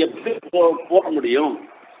உன்னால எப்படி போக முடியும்?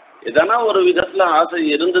 எதனா ஒரு விதத்துல ஆசை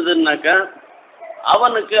இருந்ததுன்னாக்கா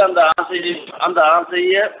அவனுக்கு அந்த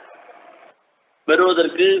ஆசையை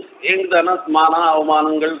பெறுவதற்கு எங்கதான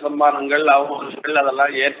அவமானங்கள் சம்மானங்கள் அவமானங்கள்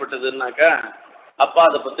அதெல்லாம் ஏற்பட்டதுன்னாக்கா அப்ப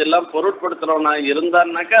அதை பத்தி எல்லாம் பொருட்படுத்துறவனா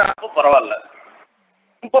இருந்தான்னாக்கா அப்போ பரவாயில்ல.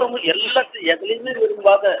 அப்புறம் எதுலையுமே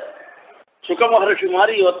விரும்பாத சுக மகர்ஷி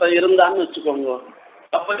மாதிரி ஒருத்தன் இருந்தான்னு வச்சுக்கோங்க,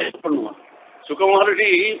 அப்ப என்ன பண்ணுவான்? சுக மகர்ஷி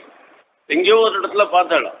எங்கேயோ ஒரு இடத்துல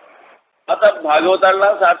பார்த்தா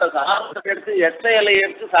பாகவதாலாம் சாப்பிட்ட எடுத்து எச்ச இலையை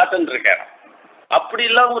எடுத்து சாப்பிட்டு இருக்காரு.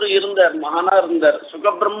 அப்படிலாம் ஒரு இருந்தார், மகானா இருந்தார்,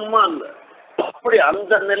 சுகபிரம்மா இருந்தார். அப்படி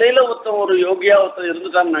அந்த நிலையில ஒருத்தன் ஒரு யோகியா ஒருத்தன்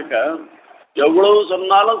இருந்துட்டான்னாக்கா, எவ்வளவு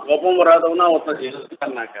சொன்னாலும் கோபம் வராதவனா ஒருத்தன்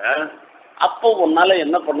இருந்துட்டான்னாக்கா அப்போ உன்னால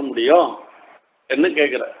என்ன பண்ண முடியும் என்ன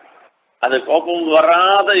கேட்குற? அது கோபம்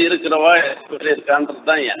வராத இருக்கிறவா இருக்கான்றது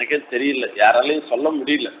தான் எனக்கே தெரியல, யாராலையும் சொல்ல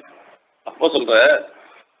முடியல. அப்போ சொல்ற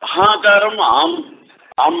மகாகாரம்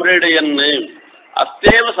ஆம்ரேடையன்னு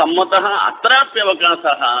அஸ்தேவ சம்மதா அத்திராப்பிய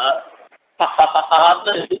அவகாசா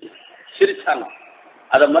சிரிச்சானா.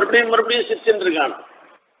 அதை மறுபடியும் சிரிச்சுட்டு இருக்கான்.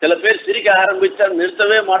 சில பேர் சிரிக்க ஆரம்பிச்சா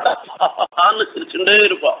நிறுத்தவே மாட்டான்னு சிரிச்சுட்டே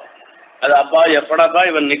இருப்பா. அது அப்பா எப்படாப்பா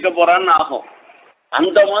இவன் நிற்க போறான்னு ஆகும்.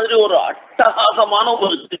 அந்த மாதிரி ஒரு அட்டகாசமான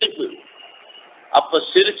ஒரு சிரிப்பு. அப்ப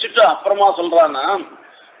சிரிச்சுட்டு அப்புறமா சொல்றான்னா,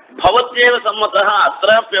 பவத்தேவ சம்மதா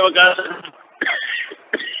அத்திராப்பியவகாசம்,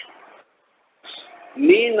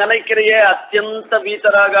 நீ நினைக்கிறிய அத்தியந்த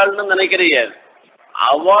வீதராகாள்னு நினைக்கிறிய,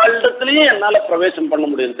 அவளிடத்துலயும் என்னால பிரவேசம் பண்ண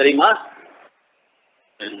முடியும் தெரியுமா?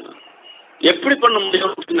 எப்படி பண்ண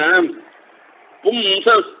முடியும்?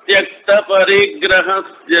 பும்சஸ்த்யக்த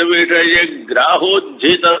பரிக்ரஹஸ்ய விஷய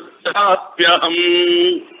கிராஹோஜ்ஜிதஸ்யாப்யஹம்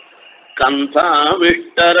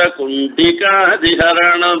கந்தாவிஷ்டர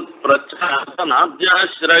குண்டிகாதிஹரண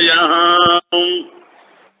பிரச்சாசனாத்யாஸ்ரயः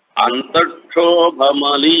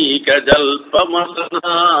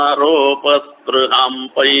அந்தக்ஷோபமலீகஜல்பமசனாரோபஸ்பிருஹாம்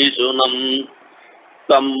பைசுனம்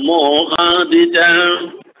சம்மோகாதிஜ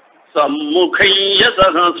சம்முகைய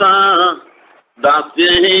சஹசா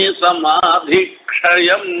தாஸ்யே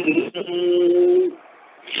சமாதிக்ஷயம்.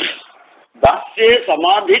 தாஸ்யே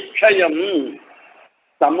சமாதிக்ஷயம்.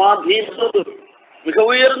 சமாதி மிக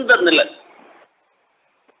உயர்ந்த நிலை.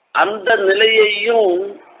 அந்த நிலையையும்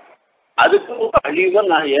அதுக்கு ஒரு அழிவை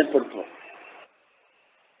நான் ஏற்படுத்துவேன்.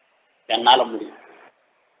 என்னால முடியும்.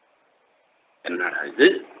 என்னடா இது,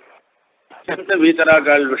 அத்தியந்த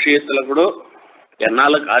வீதராகாள் விஷயத்துல கூட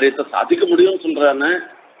என்னால காரியத்தை சாதிக்க முடியும்னு சொல்றானே.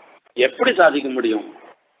 எப்படி சாதிக்க முடியும்?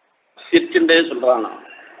 சிரிச்சுட்டே சொல்றானா.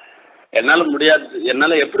 என்னால முடியாது,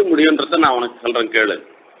 என்னால எப்படி முடியும்ன்றத நான் உனக்கு சொல்றேன் கேளு.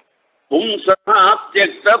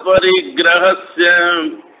 பும்சத்யக்த பரிக்ரஹஸ்ய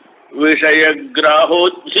விஷய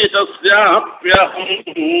கிராஹோஜ்ஜிதஸ்யாப்யஹம்.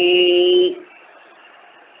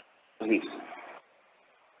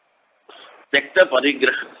 தியக்த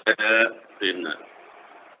பரிக்ரஹஸ்ய அப்படின்னா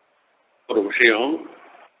ஒரு விஷயம்,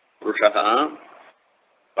 புருஷா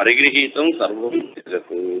பரிகிரகீதம் சர்வம்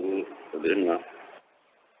அப்படின்னா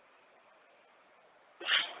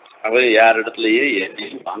அவன் யாரிடத்துலயே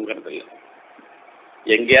எதையும் வாங்கறதில்லை.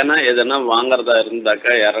 எங்கேனா எதனா வாங்கறதா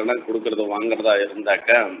இருந்தாக்கா, யாரனா கொடுக்கறத வாங்கறதா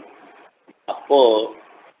இருந்தாக்கா, அப்போ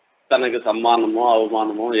தனக்கு சம்மானமோ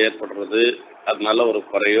அவமானமோ ஏற்படுறது, அதனால ஒரு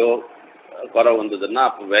குறை வந்ததுன்னா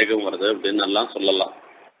அப்போ வேகம் வருது அப்படின்னு எல்லாம் சொல்லலாம்.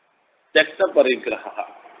 தியக்த பரிகிரகா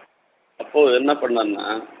அப்போ என்ன பண்ணா,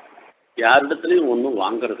 யாரிடத்துலையும் ஒன்றும்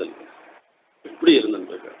வாங்கறது இல்லை. எப்படி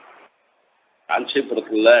இருந்துருக்கு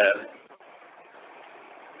காஞ்சிபுரத்தில்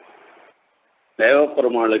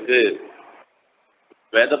தேவப்பெருமாளுக்கு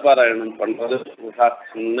வேதபாராயணம் பண்றது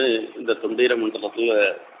உஷான்னு இந்த தொண்டீர மண்டலத்தில்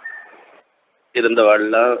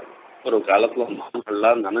இருந்தவாள்லாம் ஒரு காலத்துல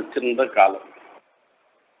மகன்கள்லாம் நினைச்சிருந்த காலம்.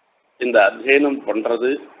 இந்த அத்தியனம் பண்றது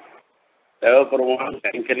தேவப்பெருமாள்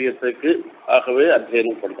கைங்கரியத்துக்கு ஆகவே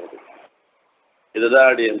அத்தியனம் பண்றது.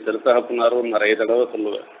 இதுதான் என் திருத்தகப்பனாரும் நிறைய தடவை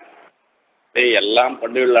சொல்லுவேன். எல்லாம்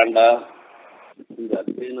பண்ணிவிடலாண்டா, இந்த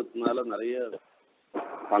அத்தியனத்தினால நிறைய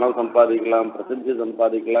பணம் சம்பாதிக்கலாம், பிரசித்தி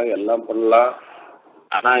சம்பாதிக்கலாம், எல்லாம் பண்ணலாம்.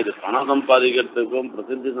 ஆனா இது பணம் சம்பாதிக்கிறதுக்கும்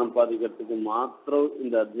பிரசித்தி சம்பாதிக்கிறதுக்கும் மாத்திரம்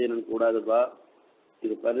இந்த அத்தியனம் கூடாதுப்பா.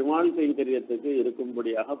 இது பெருமாள் கைங்கரியத்துக்கு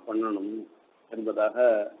இருக்கும்படியாக பண்ணணும் என்பதாக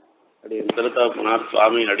என் திருத்தகப்பனார்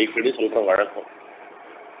சுவாமி அடிக்கடி சொல்ற வழக்கம்.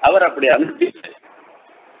 அவர் அப்படி அனுப்பி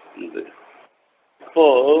இப்போ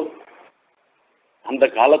அந்த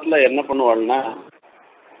காலத்துல என்ன பண்ணுவாள்னா,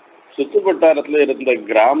 சுத்துப்பட்டாரத்துல இருந்த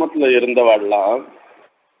கிராமத்துல இருந்தவாள்லாம்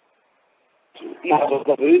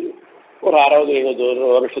ஒரு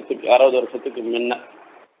 60-70 வருஷத்துக்கு முன்ன,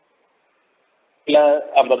 இல்ல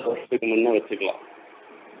 50 வருஷத்துக்கு முன்ன வச்சுக்கலாம்,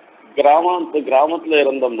 கிராமத்துல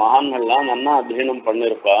இருந்த மகான்கள்லாம் நல்லா அத்தியனம்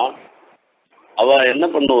பண்ணிருப்பா. அவ என்ன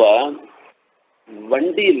பண்ணுவா,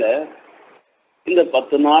 வண்டியில இந்த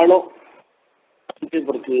 10 நாளும்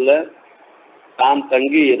காஞ்சிபுரத்துல தான்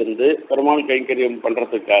தங்கி இருந்து பெருமாள் கைங்கரியம்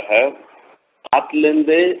பண்றதுக்காக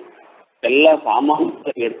காட்டிலேருந்தே எல்லா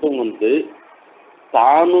சாமான்களை எடுத்து வந்து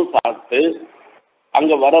தானும் சாப்பிட்டு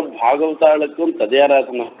அங்க வர பாகவதாளுக்கும்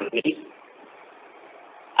ததியாராதனை பண்ணி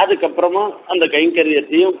அதுக்கப்புறமா அந்த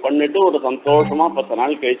கைங்கரியத்தையும் பண்ணிட்டு ஒரு சந்தோஷமா 10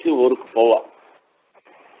 நாள் கழிச்சு ஊருக்கு போவா.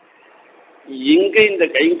 இங்க இந்த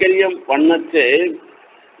கைங்கரியம் பண்ணச்சு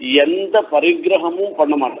எந்த பரிகிரகமும்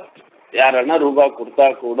பண்ண மாட்டார். யாரன்னா ரூபா கொடுத்தா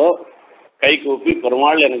கூட கை கூப்பி,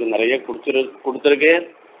 பெருமாள் எனக்கு நிறைய கொடுத்துருக்கேன்,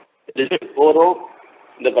 போறோம்,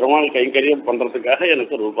 இந்த பெருமாள் கைங்கரியம் பண்றதுக்காக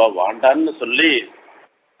எனக்கு ரூபா வாண்டான்னு சொல்லி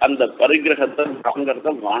அந்த பரிகிரகத்தை வாங்கறத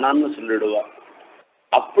வானான்னு சொல்லிடுவா.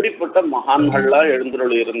 அப்படிப்பட்ட மகான்கள்லாம்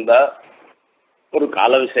எழுந்துள்ள இருந்தா ஒரு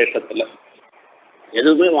கால விசேஷத்துல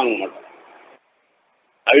எதுவுமே வாங்க மாட்டோம்.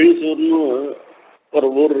 அழிசூர்னு ஒரு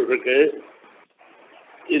ஊர் இருக்கு.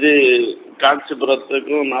 இது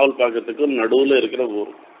காஞ்சிபுரத்துக்கும் நாவல்பாக்கத்துக்கும் நடுவில் இருக்கிற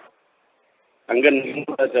ஊர். அங்க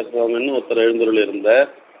சர்வாமின்னு ஒருத்தர் எழுந்துள்ள இருந்த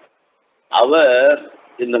அவர்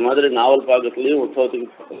இந்த மாதிரி நாவல் பாக்கத்துலேயும்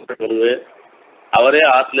உற்சவத்துக்கு வருவேன். அவரே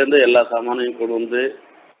ஆற்றுலேருந்து எல்லா சாமானையும் கொண்டு வந்து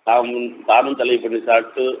தானும் தலை பண்ணி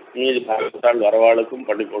சாப்பிட்டு மீதி பாகத்தால் வரவாளுக்கும்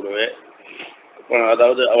பண்ணி போடுவேன்.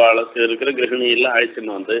 அதாவது அவளுக்கு இருக்கிற கிரகிணியெல்லாம்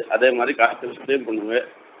அழைச்சின்னு வந்து அதே மாதிரி காசையும் பண்ணுவேன்.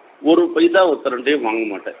 ஒரு பைசா ஒருத்தரண்டையும் வாங்க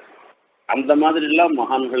மாட்டேன். அந்த மாதிரிலாம்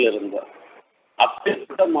மகான்கள் இருந்தார்.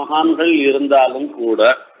 அப்படிப்பட்ட மகான்கள் இருந்தாலும் கூட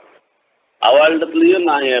அவளிடத்துலையும்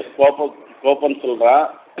நான் என் கோபம் சொல்கிறேன்.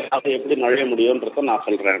 அதை எப்படி நுழைய முடியுன்றத நான்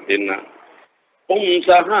சொல்கிறேன். அப்படின்னா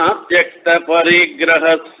பும்சஹ த்யக்த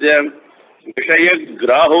பரிகிரஹஸ்ய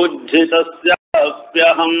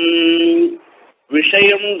விஷயக்ராஹோஜ்ஜிதஸ்யாப்யஹம்.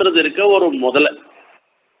 விஷயம்ன்றது இருக்க ஒரு முதலை,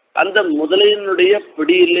 அந்த முதலையினுடைய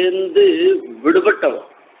பிடியிலேருந்து விடுபட்டவன்.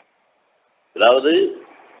 அதாவது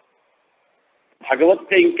பகவத்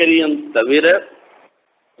கைங்கரியம் தவிர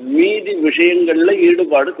மீதி விஷயங்கள்ல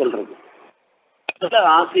ஈடுபாடு கொள்றது, அதில்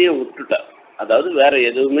ஆசையை விட்டுட்டார். அதாவது வேற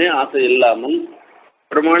எதுவுமே ஆசை இல்லாமல்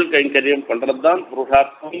பெருமாள் கைங்கரியம் பண்றது தான்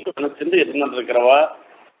புருஷார்த்தம் நினைச்சிட்டு இருந்துருக்கிறவா.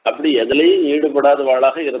 அப்படி எதுலையும்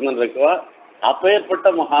ஈடுபடாதவாளாக இருந்துருக்கவா அப்பேற்பட்ட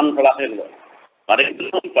மகான்களாக இருந்தார்.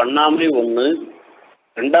 பரிகிரகம் பண்ணாமே ஒன்று,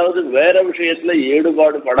 ரெண்டாவது வேற விஷயத்துல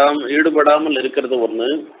ஈடுபடாமல் இருக்கிறது ஒன்று.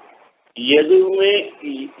 எதுவுமே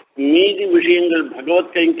மீதி விஷயங்கள்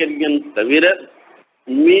பகவத் கைங்கரியம் தவிர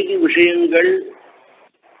மீதி விஷயங்கள்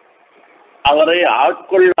அவரை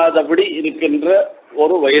ஆட்கொள்ளாதபடி இருக்கின்ற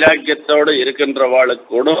ஒரு வைராக்கியத்தோடு இருக்கின்றவாளுக்கு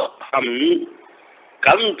கூட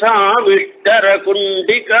கந்தா விஷ்டர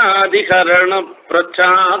குண்டிகாதிகரண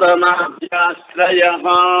பிரச்சாதனாஸ்ரயா.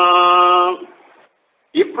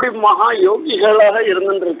 இப்படி மகா யோகிகளாக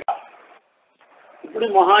இருந்துருக்கா. இப்படி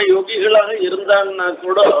மகா யோகிகளாக இருந்தான்னா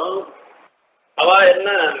கூட அவ என்ன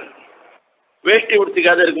வேஷ்டி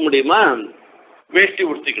உடுத்திக்காத இருக்க முடியுமா? வேஷ்டி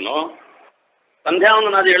உடுத்திக்கணும்.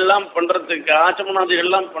 சந்தியாவந்தனாதி எல்லாம் பண்றதுக்கு, ஆச்சமனாதி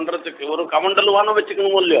எல்லாம் பண்றதுக்கு ஒரு கமண்டலுவானம்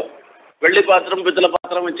வச்சுக்கணும் இல்லையோ? வெள்ளி பாத்திரம் பித்தளை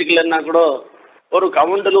பாத்திரம் வச்சுக்கலன்னா கூட ஒரு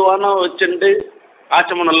கமண்டலுவானம் வச்சுட்டு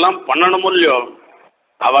ஆச்சமனெல்லாம் பண்ணணும் இல்லையோ?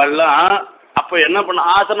 அவெல்லாம் அப்போ என்ன பண்ண,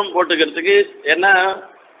 ஆசனம் போட்டுக்கிறதுக்கு என்ன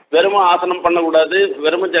வெறும் ஆசனம் பண்ணக்கூடாது,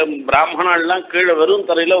 வெறும் பிராமணாலாம் கீழே வெறும்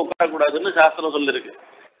தரையில் உட்காரக்கூடாதுன்னு சாஸ்திரம் சொல்லியிருக்கு.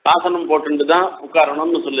 ஆசனம் போட்டுட்டு தான்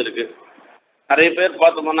உட்காரணும்னு சொல்லியிருக்கு. நிறைய பேர்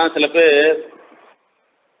பார்த்தோம்னா சில பேர்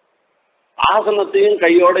ஆசனத்தையும்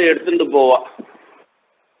கையோட எடுத்துட்டு போவா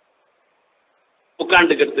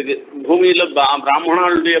உட்காந்துக்கிறதுக்கு. பூமியில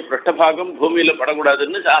பிராமணனுடைய பிருஷ்டபாகம் பூமியில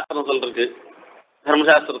படக்கூடாதுன்னு சாஸ்திரம் சொல்லிருக்கு,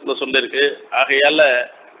 தர்மசாஸ்திரத்துல சொல்லியிருக்கு. ஆகையால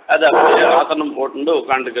அது அப்படியே ஆசனம் போட்டு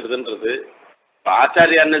உட்காந்துக்கிறதுன்றது.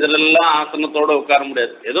 ஆச்சாரியான் இதிலெல்லாம் ஆசனத்தோட உட்கார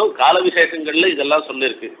முடியாது, ஏதோ கால விசேஷங்கள்ல இதெல்லாம்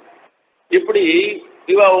சொல்லியிருக்கு. இப்படி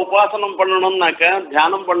இவ உபாசனம் பண்ணணும்னாக்க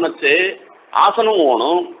தியானம் பண்ணச்சு ஆசனம்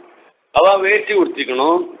ஓணும், அவ வேட்டி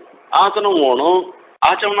உடுத்திக்கணும், ஆசனம் ஓணும்,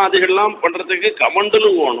 ஆச்சமனாதிகள்லாம் பண்றதுக்கு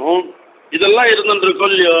கமண்டலும் ஓணும். இதெல்லாம்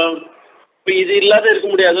இருந்துருக்கோம் இல்லையோ? இப்போ இது இல்லாத இருக்க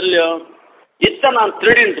முடியாது இல்லையோ? இதை நான்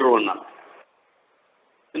திருடின்ட்டுருவேன். நான்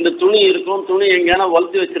இந்த துணி இருக்கும், துணி எங்கேனா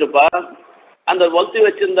வளர்த்தி வச்சிருப்பா, அந்த வளர்த்தி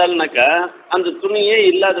வச்சிருந்தாள்னாக்கா அந்த துணியே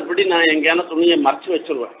இல்லாதபடி நான் எங்கேயான துணியை மறைச்சி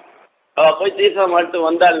வச்சிருவேன். அவள் போய் தீர்த்தம் மாட்டு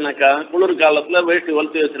வந்தாள்னாக்கா குளிர் காலத்தில் வேட்டி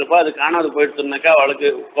வளர்த்தி வச்சிருப்பா, அது காணாது போயிடுச்சுனாக்கா அவளுக்கு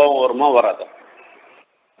கோபம் வருமா வராது.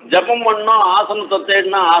 ஜபம் பண்ணோம், ஆசனத்தை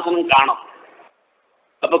தேடினா ஆசனம் காணும்.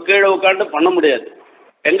 அப்போ கீழே உட்காந்து பண்ண முடியாது.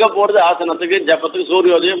 எங்கே போகிறது ஆசனத்துக்கு? ஜபத்துக்கு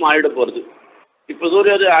சூரியோதயம் ஆயிட போகிறது. இப்போ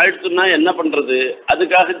சூரியோதயம் ஆயிடுச்சுன்னா என்ன பண்ணுறது?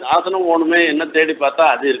 அதுக்காக ஆசனம் ஓணுமே, என்ன தேடி பார்த்தா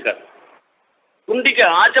அது இருக்காது. குண்டிக்கு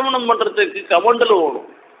ஆச்சமனம் பண்ணுறதுக்கு கமண்டலு ஓணும்.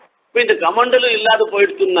 இப்போ இந்த கமண்டலு இல்லாத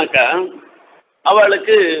போயிடுச்சுன்னாக்கா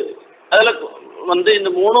அவளுக்கு அதில் இந்த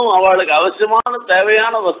மூணும் அவளுக்கு அவசியமான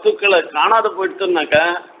தேவையான வஸ்துக்களை காணாத போயிடுச்சுன்னாக்கா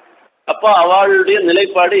அப்போ அவளுடைய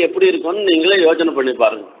நிலைப்பாடு எப்படி இருக்கும்னு நீங்களே யோசனை பண்ணி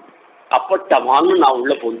பாருங்க. அப்போ டமான்னு நான்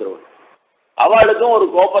உள்ளே பூந்துருவேன். அவளுக்கும் ஒரு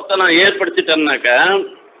கோபத்தை நான் ஏற்படுத்திட்டேன்னாக்கா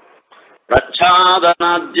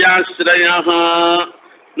பிரச்சாதனாத்யாஸ்ரயா,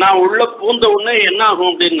 நான் உள்ள பூந்த உடனே என்ன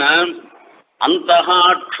ஆகும் அப்படின்னா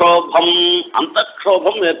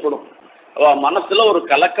அந்தக்ஷோபம் ஏற்படும். அவள் மனசில் ஒரு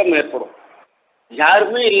கலக்கம் ஏற்படும்.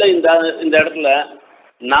 யாருமே இல்லை இந்த இடத்துல,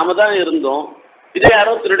 நாம தான் இருந்தோம், இதே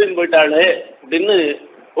யாரோ திருடின்னு போயிட்டாளே அப்படின்னு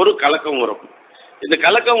ஒரு கலக்கம் வரும். இந்த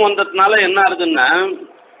கலக்கம் வந்ததுனால என்ன ஆகுதுன்னா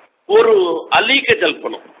ஒரு அலீக்க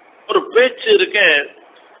ஜல்பனம், ஒரு பேச்சு இருக்க,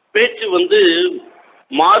 பேச்சு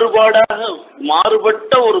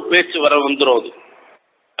மாறுபட்ட ஒரு பேச்சு வந்துடும். அது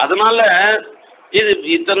அதனால இது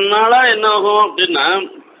இத்தனை நாளா என்ன ஆகும் அப்படின்னா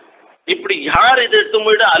இப்படி யார் இது எடுத்து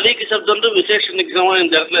போயிட்டு அலீக்கு சப்தம் விசேஷ நிச்சயமா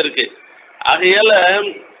இந்த இடத்துல இருக்கு. ஆகையால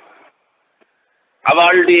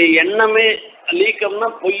அவளுடைய எண்ணமே அலீக்கம்னா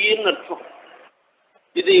பொய்ன்னு அர்த்தம்.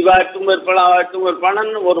 இது இவாட்டும் இருப்பாள் அவாட்டும்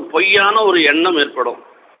இருப்பான்னு ஒரு பொய்யான ஒரு எண்ணம் ஏற்படும்.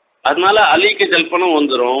 அதனால அலீக்க ஜல்பனம்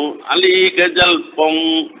வந்துடும். அலீக்க ஜல்பம்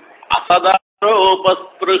அசதா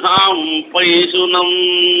ஆரோபஸ்பிருகாம் பைசுனம்.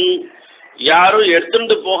 யாரும்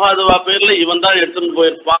எடுத்துட்டு போகாதவா பேர்ல இவன் தான் எடுத்துட்டு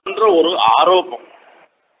போயிருப்பான்ற ஒரு ஆரோப்பம்,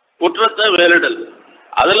 குற்றத்தை வேலிடல்,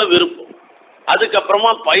 அதுல விருப்பம்.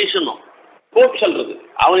 அதுக்கப்புறமா பைசுனம், கோட் சொல்றது,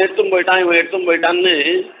 அவன் எடுத்துன்னு போயிட்டான் இவன் எடுத்துன்னு போயிட்டான்னு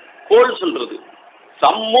கோல் சொல்றது.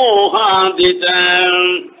 சம்மோகாதித,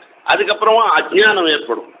 அதுக்கப்புறமா அஜ்ஞானம்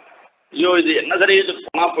ஏற்படும். ஐயோ இது என்ன சரி, இது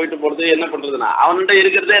போனா போயிட்டு போறது, என்ன பண்றதுன்னா அவன்கிட்ட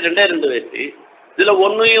இருக்கிறதே 2 வயசு, இதுல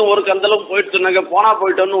ஒன்னையும் ஒரு கந்தலும் போயிட்டு சொன்னாங்க, போனா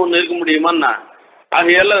போயிட்டோன்னு ஒன்று இருக்க முடியுமான்னா.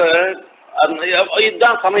 ஆகையால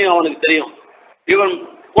இதுதான் சமயம் அவனுக்கு தெரியும். இவன்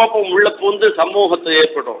கோபம் உள்ள பூந்து சமூகத்தை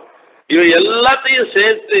ஏற்படும். இவன் எல்லாத்தையும்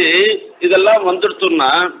சேர்த்து இதெல்லாம்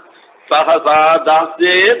வந்துடுத்துன்னா சகசா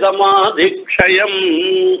தாஸ்யே சமாதிக்ஷயம்,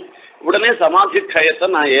 உடனே சமாதிக்ஷயத்தை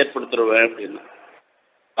நான் ஏற்படுத்திடுவேன் அப்படின்னு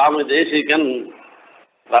சுவாமி தேசிகன்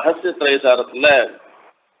ரகசிய திரைசாரத்தில்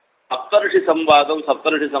சப்தரிஷி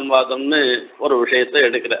சம்வாதம்னு ஒரு விஷயத்தை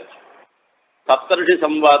எடுக்கிறார். சப்தரிஷி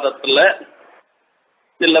சம்வாதத்தில்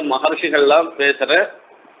சில மகர்ஷிகள்லாம் பேசுகிற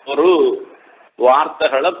ஒரு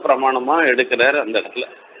வார்த்தைகளை பிரமாணமாக எடுக்கிறார் அந்த இடத்துல.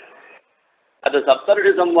 அது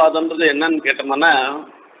சப்தரிஷி சம்வாதம்ன்றது என்னன்னு கேட்டோம்னா,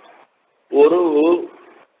 ஒரு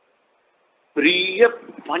பெரிய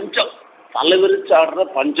பஞ்சம், தலைவிரிச்சாடுற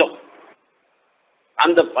பஞ்சம்.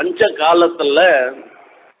 அந்த பஞ்ச காலத்துல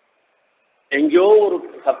எங்கேயோ ஒரு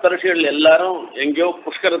சப்தரிஷிகள் எல்லாரும் எங்கேயோ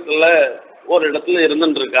புஷ்கரத்துல ஒரு இடத்துல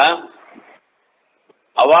இருந்துட்டு இருக்கா.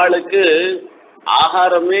 அவளுக்கு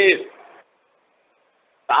ஆகாரமே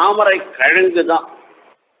தாமரை கிழங்கு தான்.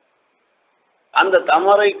 அந்த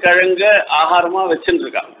தாமரை கிழங்க ஆகாரமா வச்சுட்டு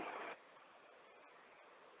இருக்கா.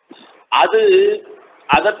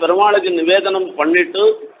 அதை பெருமாளுக்கு நிவேதனம் பண்ணிட்டு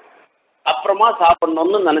அப்புறமா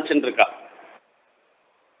சாப்பிடணும்னு நினைச்சுட்டு இருக்கா.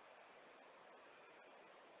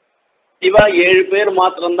 இவ 7 பேர்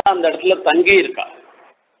மாத்திரம்தான் அந்த இடத்துல தங்கி இருக்கா.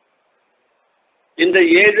 இந்த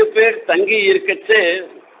 7 பேர் தங்கி இருக்கச்சு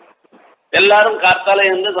எல்லாரும் காத்தால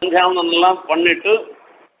இருந்து சந்தியாவனம் எல்லாம் பண்ணிட்டு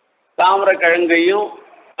தாமரை கிழங்கையும்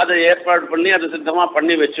அதை ஏற்பாடு பண்ணி அதை சித்தமா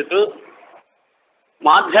பண்ணி வச்சுட்டு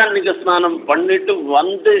மாத்தியானிக ஸ்நானம் பண்ணிட்டு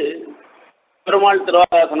வந்து பெருமாள்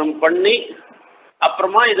திருவாராசனம் பண்ணி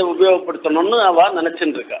அப்புறமா இதை உபயோகப்படுத்தணும்னு அவ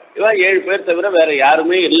நினைச்சுட்டு இருக்கா. இவ 7 பேர் தவிர வேற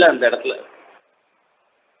யாருமே இல்லை அந்த இடத்துல.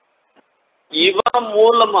 இவ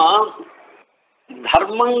மூலமா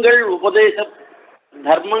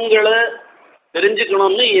தர்மங்களை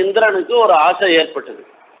தெரிஞ்சுக்கணும்னு இந்திரனுக்கு ஒரு ஆசை ஏற்பட்டது.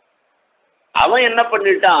 அவன் என்ன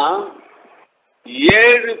பண்ணிட்டான்,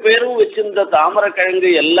 7 பேரும் வச்சிருந்த தாமரை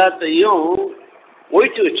கிழங்கு எல்லாத்தையும்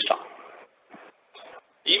ஒழிச்சு வச்சுட்டான்.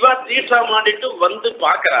 இவ தீட்சா மாடிட்டு வந்து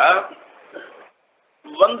பார்க்கறா.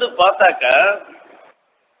 வந்து பார்த்தாக்க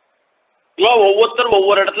இவ ஒவ்வொருத்தரும்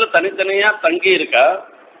ஒவ்வொரு இடத்துல தனித்தனியா தங்கி இருக்கா.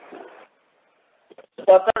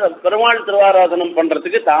 பார்த்தா பெருமாள் திருவாராதனம்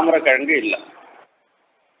பண்றதுக்கு தாமரை கிழங்கு இல்லை.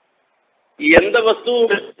 எந்த வஸ்து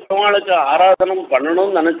பெருமாளுக்கு ஆராதனம்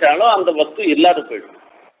பண்ணணும்னு நினைச்சாலும் அந்த வஸ்து இல்லாத போயிடும்.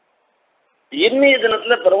 இன்னைய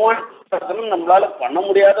தினத்துல பெருமாள் நம்மளால பண்ண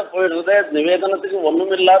முடியாத போயிடுறதே, நிவேதனத்துக்கு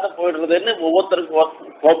ஒண்ணும் இல்லாத போயிடுறதுன்னு ஒவ்வொருத்தருக்கு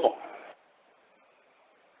கோப்பம்.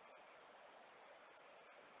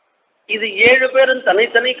 இது 7 பேரும்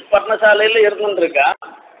தனித்தனி பர்ணசாலையில இருந்துருக்கா.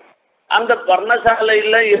 அந்த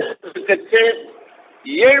பர்ணசாலையில இருக்கச்சு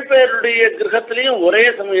 7 பேருடைய கிரகத்திலையும் ஒரே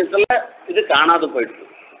சமயத்துல இது காணாது போயிடுது.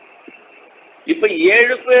 இப்ப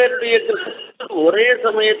 7 பேருடைய கிரகத்தில் ஒரே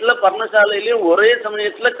சமயத்துல பர்ணசாலையிலையும் ஒரே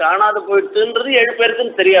சமயத்துல காணாது போயிடுதுன்றது 7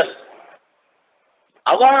 பேருக்கும் தெரியாது.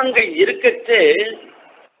 அவ அங்க இருக்கச்சே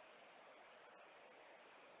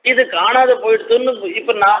இது காணாத போயிடுதுன்னு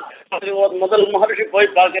இப்ப நான் முதல் மகர்ஷி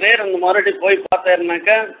போய் பார்க்கிறேன், அந்த மகர்ஷி போய்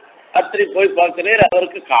பார்த்தேன்னாக்கா அத்திரி போய் பார்க்கிறேன்,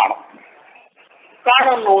 அவருக்கு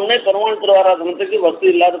காணோம்னு உடனே பெருமாள் திருவாராதனத்துக்கு வசதி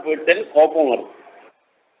இல்லாத போயிட்டேன்னு கோபம் வரும்.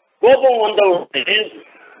 கோபம் வந்த உடனே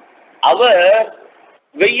அவ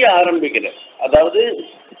வெய்ய ஆரம்பிக்கிறார். அதாவது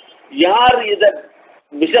யார் இத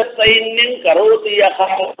விஷசைன்யம் கரோதியாக,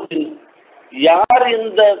 யார்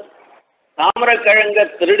இந்த தாமரக்கிழங்க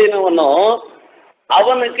திருடினவனோ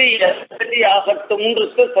அவனுக்கு எஸ்டி ஆகட்டும்னு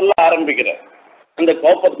சொல்ல ஆரம்பிக்கிறார். அந்த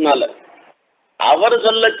கோபத்தினால அவர்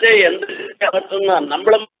சொல்லச்சே எந்த ஆகட்டும்னா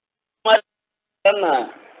நம்மள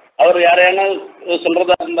அவர் யாரையான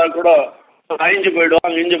சொல்றதா இருந்தா கூட அழிஞ்சு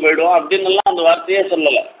போயிடுவோம் அப்படின்னு எல்லாம் அந்த வார்த்தையே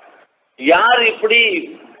சொல்லல. யார் இப்படி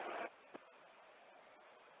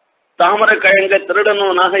தாமரை கிழங்க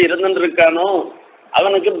திருடனவனாக இருந்துருக்கானோ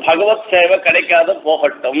அவனுக்கு பகவத் சேவை கிடைக்காத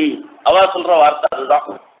போகட்டும். அவ சொல்ற வார்த்தை அதுதான்.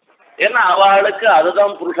 ஏன்னா அவளுக்கு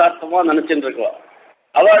அதுதான் புருஷார்த்தமா நினைச்சுட்டு இருக்குவா.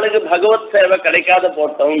 அவளுக்கு பகவத் சேவை கிடைக்காத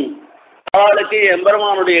போகட்டும், அவளுக்கு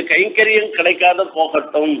எம்பெருமானுடைய கைங்கரியம் கிடைக்காத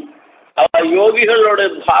போகட்டும், அவ யோகிகளோட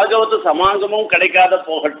பாகவத சமாகமும் கிடைக்காத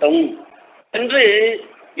போகட்டும் என்று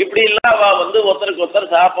இப்படி இல்ல அவ ஒருத்தருக்கு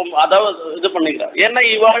ஒருத்தர் சாப்பம் அதாவது இது பண்ணிக்கிறான். ஏன்னா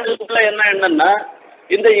இவாளுக்குள்ள என்ன எண்ணம்னா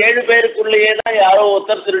இந்த 7 பேருக்குள்ளேயே தான் யாரோ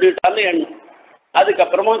ஒருத்தர் திருடிட்டான்னு எண்ணம்.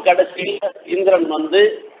 அதுக்கப்புறமா கடைசியில் இந்திரன்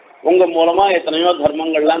உங்க மூலமா எத்தனையோ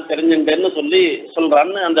தர்மங்கள்லாம் தெரிஞ்சுட்டேன்னு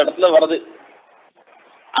சொல்றான்னு அந்த இடத்துல வருது.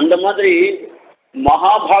 அந்த மாதிரி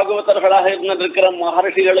மகாபாகவதர்களாக இருந்திருக்கிற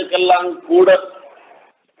மகர்ஷிகளுக்கெல்லாம் கூட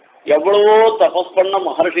எவ்வளவோ தபஸ் பண்ண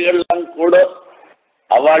மகர்ஷிகள்லாம் கூட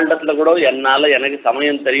அவளிடத்துல கூட எனக்கு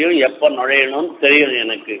சமயம் தெரியும், எப்போ நுழையணும்னு தெரியும்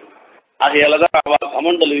எனக்கு. ஆகையாலதான் அவள்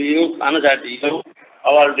கமண்டலையும் அனுசாட்டியும்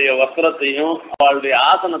அவளுடைய வஸ்திரத்தையும் அவளுடைய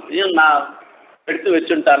ஆசனத்தையும் நான் எடுத்து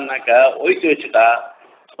வச்சுட்டான்னாக்கா ஒழிச்சு வச்சுட்டா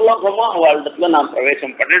சுலபமா அவளிடத்துல நான்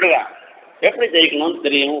பிரவேசம் பண்ணிடுவேன். எப்படி ஜெயிக்கணும்னு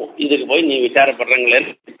தெரியும். இதுக்கு போய் நீ விசாரப்படுறீங்களே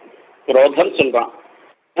குரோதன் சொல்றான்.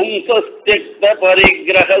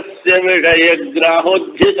 பரிகிரகஸ்ய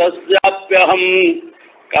விஷயக்ராஹோஜ்ஜிதஸ்யாப்யஹம்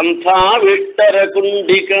கந்தா விட்டர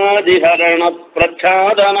குண்டிகாதிஹரண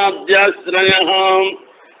பிரச்சாதனாத்யாஸ்ரயம்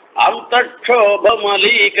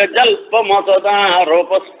அந்தக்ஷோபமலீக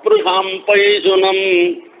ஜல்பமசதாரோபஸ்பிருஹாம் பைசுனம்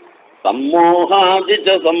சம்மோகாதிச்ச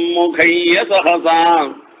சம்முகைய சஹசா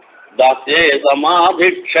தாஸ்யே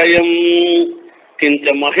சமாதிக்ஷயம் கிஞ்ச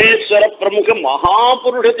மகேஸ்வர பிரமுக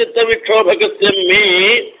மகாபுருஷ சித்த விக்ஷோபகஸ்ய மே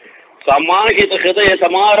சமாஹித ஹிருதய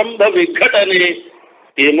சமாரம்ப விகடனே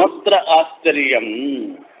கிமத்ர ஆச்சரியம்.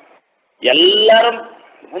 எல்லாரும்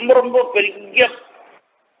ரொம்ப ரொம்ப பெரிய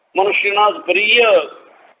மனுஷனா பெரிய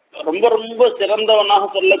ரொம்ப ரொம்ப சிறந்தவனாக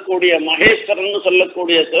சொல்லக்கூடிய மகேஸ்வரன்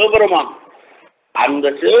சொல்லக்கூடிய சிவபெருமான், அந்த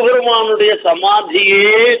சிவபெருமானுடைய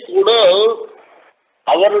சமாதியே கூட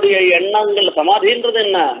அவருடைய எண்ணங்கள். சமாதின்றது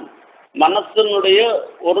என்ன? மனசினுடைய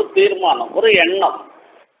ஒரு தீர்மானம், ஒரு எண்ணம்.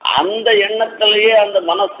 அந்த எண்ணத்திலேயே அந்த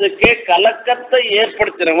மனசுக்கே கலக்கத்தை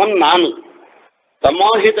ஏற்படுத்தினவன் நான்.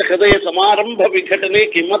 சமாஹித ஹிருதய சமாரம்ப விகடனே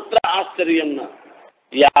கிமத்ர ஆச்சரியம்னா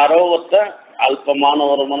யாரோ ஒருத்த அல்பமான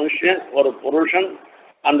ஒரு மனுஷன், ஒரு புருஷன்,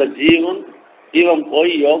 அந்த ஜீவன் இவன்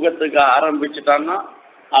போய் யோகத்துக்கு ஆரம்பிச்சுட்டான்னா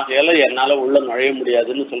ஆகையால என்னால் உள்ள நுழைய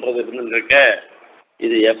முடியாதுன்னு சொல்றது இருந்துருக்க.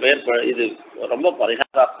 இது இது ரொம்ப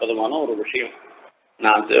பரிகாராஸ்பதமான ஒரு விஷயம்.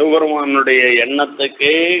 நான் சிவபெருமானுடைய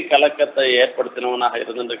எண்ணத்துக்கே கலக்கத்தை ஏற்படுத்தினவனாக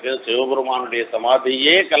இருந்துருக்கு. சிவபெருமானுடைய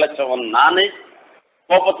சமாதியே கலைச்சவன் நானே.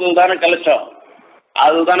 கோபத்தில் தானே கலைச்சோம்,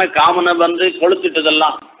 அதுதானே காமனை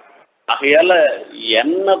கொளுத்துட்டதெல்லாம். ஆகையால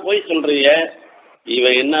என்ன போய் சொல்றிய?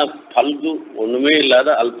 இவன் என்ன பல்கு ஒண்ணுமே இல்லாத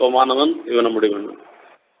அல்பமானவன், இவனை முடிவன்.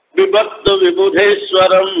 விபத்து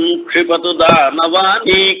விபுதேஸ்வரம் க்ஷிபது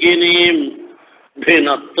தானவானீகினீம்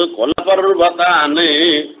பினத்து கொலபர்வதானு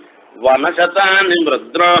வனசதானி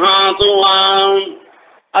மிருத்ரஹாதுவாம்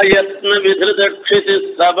அயத்ன விதிருதக்ஷிதி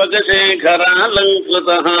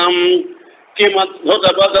சபகசேகராலங்கிருதஹாம்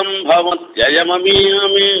கிமத்புதபதம் பவத்யயம்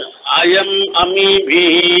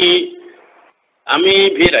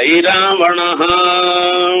அமீபிரைராவணஹ.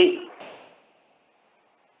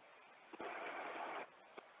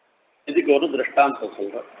 இதுக்கு ஒரு திருஷ்டாந்தம்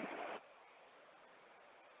சொல்ற.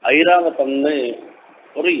 ஐராவதம்னு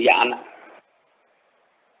ஒரு யானை.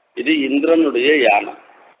 இது இந்திரனுடைய யானை.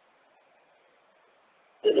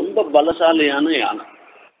 இது ரொம்ப பலசாலியான யானை.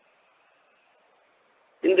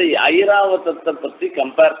 இந்த ஐராவதத்தை பத்தி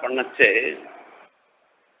கம்பேர் பண்ணச்சே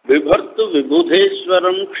விபர்த்து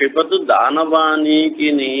விபுதேஸ்வரம் க்ஷிபது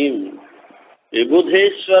தானவானீகினீம்.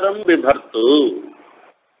 விபுதேஸ்வரம் விபர்த்து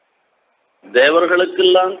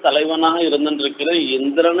தேவர்களுக்கெல்லாம் தலைவனாக இருந்திருக்கிற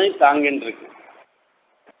இந்திரனை தாங்கின்றிருக்கு.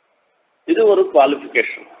 இது ஒரு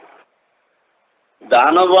குவாலிஃபிகேஷன்.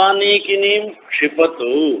 தானவானீகினீம் க்ஷிபத்து.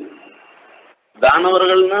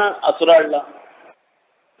 தானவர்கள்னா அசுராள்லாம்,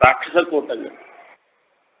 ராட்சச கூட்டங்கள்.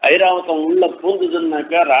 ஐராவதம் உள்ள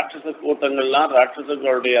பூந்துதுன்னாக்கா ராட்சச கூட்டங்கள்லாம்,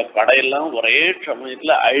 ராட்சசங்களுடைய படையெல்லாம் ஒரே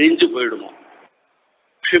சமயத்துல அழிஞ்சு போயிடுமா.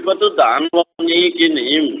 க்ஷிபத்து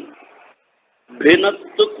தானவானீகினீம்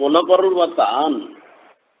பினத்து குலபர்வதான்.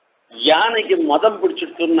 யானைக்கு மதம்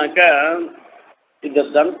பிடிச்சிட்டுனாக்கா இந்த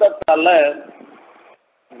தந்தத்தால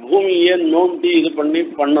பூமியை நோண்டி இது பண்ணி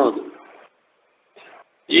பண்ணுவது.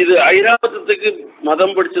 இது ஐராவதத்துக்கு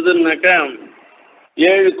மதம் பிடிச்சதுன்னாக்கா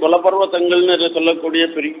 7 குலபர்வத்தங்கள்னு சொல்லக்கூடிய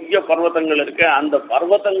பெரிய பர்வத்தங்கள் இருக்கு. அந்த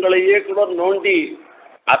பர்வத்தங்களையே கூட நோண்டி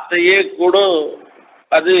அத்தையே கூட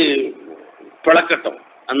அது பிளக்கட்டும்,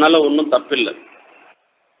 அதனால ஒன்றும் தப்பில்லை.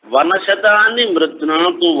 வனசதானி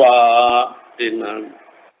மிருத்னாதுவா அப்படின்னா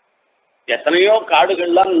எத்தனையோ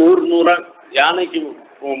காடுகள்லாம் 100 யானைக்கு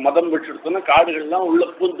மதம் பிடிச்சிடுத்தோன்னா காடுகள்லாம் உள்ள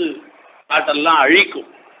பூந்து காட்டெல்லாம் அழிக்கும்.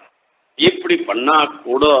 இப்படி பண்ணா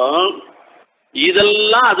கூட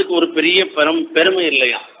இதெல்லாம் அதுக்கு ஒரு பெரிய பெருமை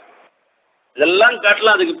இல்லையா? இதெல்லாம்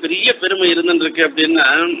காட்டலாம் அதுக்கு பெரிய பெருமை இருந்துருக்கு அப்படின்னா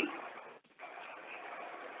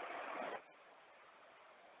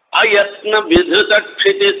அயத்ன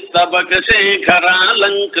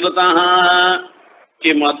விதுதக்ஷிதிஸ்தபகசேகராலங்கிருதः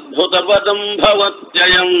கிமத்புதபதம்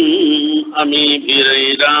பவத்யயம்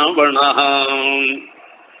அமீபிரைராவணः.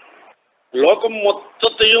 லோகம்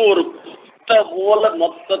மொத்தத்தையும் ஒரு குத்த போல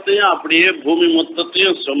மொத்தத்தையும் அப்படியே பூமி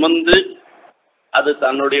மொத்தத்தையும் சுமந்து அது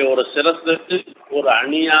தன்னுடைய ஒரு சிரசுக்கு ஒரு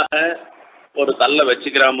அணியாக ஒரு தள்ள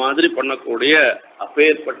வச்சுக்கிற மாதிரி பண்ணக்கூடிய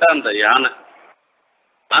அப்பேற்பட்ட அந்த யானை.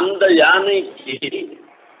 அந்த யானைக்கு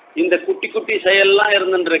இந்த குட்டி குட்டி செயல்லாம்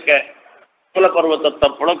இருந்துருக்க, புல பருவத்தை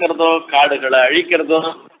புழக்கிறதோ காடுகளை அழிக்கிறதோ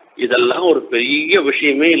இதெல்லாம் ஒரு பெரிய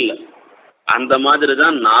விஷயமே இல்லை. அந்த மாதிரி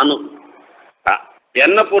தான் நானும்.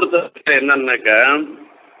 என்னை பொறுத்த என்னன்னாக்கா,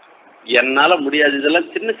 என்னால் முடியாது,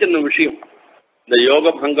 இதெல்லாம் சின்ன சின்ன விஷயம். இந்த யோக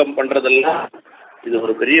பங்கம் பண்ணுறதெல்லாம் இது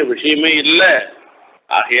ஒரு பெரிய விஷயமே இல்லை.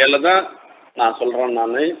 ஆகையால தான் நான் சொல்கிறேன்,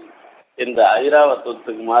 நான் இந்த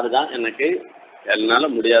ஐராவத்துவத்துக்கு மாதிரி தான் எனக்கு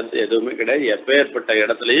என்னால் முடியாது எதுவுமே கிடையாது. எப்பேற்பட்ட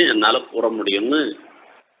இடத்துலையும் என்னால் கூற முடியும்னு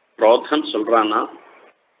குரோதன் சொல்கிறான்னா.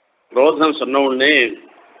 குரோதன் சொன்ன உடனே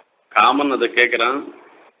காமன் அதை கேட்குறான்.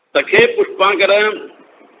 சகே புஷ்பாங்கர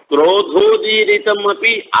குரோதோதீரிதம்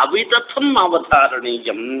அப்படி அவிதத்தம்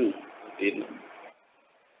அவதாரணீயம் அப்படின்னு.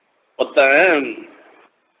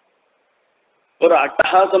 ஒரு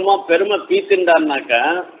அட்டகாசமா பெருமை பீத்துண்டான்னாக்கா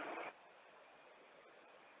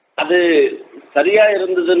அது சரியா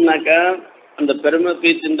இருந்ததுன்னாக்கா, அந்த பெருமை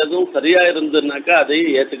பீத்துன்றதும் சரியா இருந்ததுனாக்கா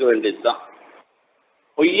அதையும் ஏற்றுக்க வேண்டியது தான்.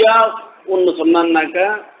 பொய்யா ஒன்று சொன்னான்னாக்கா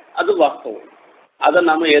அது வாஸ்தவம், அதை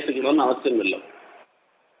நாம ஏற்றுக்கணும்னு அவசியம் இல்லை.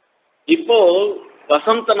 இப்போ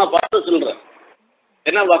வசந்தனை பார்த்து சொல்றேன்.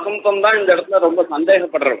 ஏன்னா வசந்தம் தான் இந்த இடத்துல ரொம்ப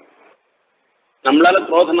சந்தேகப்படுறோம். நம்மளால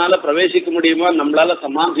குரோதனால பிரவேசிக்க முடியுமா, நம்மளால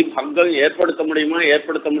சமாதி பங்கம் ஏற்படுத்த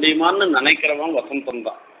முடியுமான்னு நினைக்கிறவன் வசந்தம்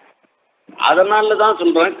தான். அதனால தான்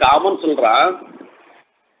சொல்றேன், காமன் சொல்றான்.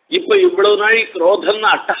 இப்ப இவ்வளவு நாள் குரோதன்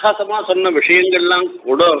அட்டகாசமா சொன்ன விஷயங்கள்லாம்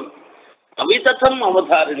கூட அவிதத்தம்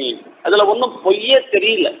அவதாரணி, அதுல ஒன்றும் பொய்யே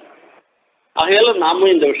தெரியல. ஆகையால நாம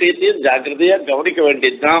இந்த விஷயத்தையும் ஜாக்கிரதையா கவனிக்க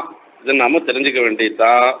வேண்டியதுதான், இதை நாம தெரிஞ்சுக்க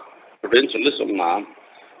வேண்டியதுதான் அப்படின்னு சொன்னான்.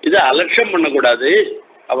 இதை அலட்சியம் பண்ணக்கூடாது.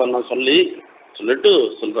 அவன் நான் சொல்லிட்டு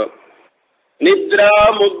சொல்றான். நித்ரா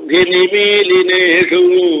முக்தி நிமீலினேஷு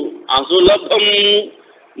அசுலபம்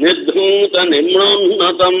நிர்தூத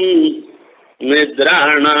நிம்னோன்னதம்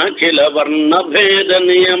நித்ராணாகில வர்ணபேத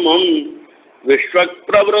நியமம்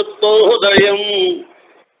விஸ்வக்ரவருத்தோதயம்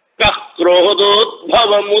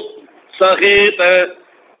கக்ரோதோத்பவமுத்சஹேத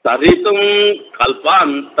தரிதும்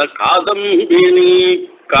கல்பாந்த காதம்பினி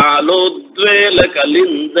காலோத்வேல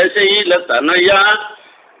கலிந்த சைல தனயா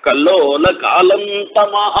கல்லோல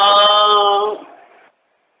காலந்தமஹா.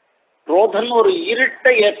 குரோதன் ஒரு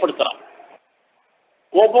இருட்டை ஏற்படுத்துறான்.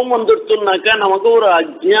 கோபம் வந்துடுச்சுன்னாக்கா நமக்கு ஒரு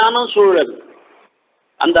அஜ்ஞானம் சூழல்.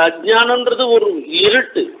 அந்த அஜ்ஞானன்றது ஒரு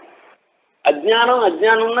இருட்டு.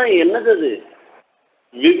 அஜ்ஞானம்னா என்னது? அது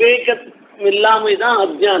விவேகம் இல்லாமை தான்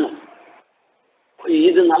அஜ்ஞானம்.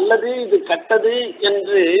 இது நல்லது இது கெட்டது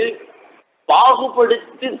என்று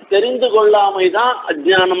பாகுபடுத்தி தெரிந்து கொள்ளாமை தான்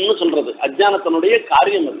அஜ்ஞானம்னு சொல்றது. அஜ்ஞானத்தினுடைய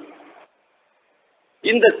காரியம் அது.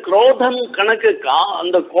 இந்த குரோதம் கணக்கு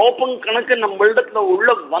அந்த கோபம் கணக்கு நம்மளிடத்துல உள்ள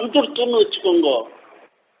வந்துடுச்சுன்னு வச்சுக்கோங்க,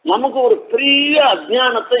 நமக்கு ஒரு பெரிய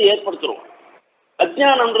அஜ்ஞானத்தை ஏற்படுத்துறோம்.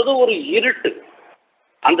 அஜ்ஞானம்ன்றது ஒரு இருட்டு.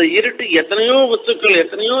 அந்த இருட்டு எத்தனையோ வஸ்துக்கள்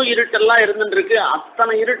எத்தனையோ இருட்டெல்லாம் இருந்துருக்கு.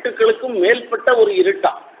 அத்தனை இருட்டுகளுக்கும் மேல்பட்ட ஒரு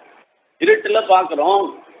இருட்டா. இருட்டுல பார்க்குறோம்,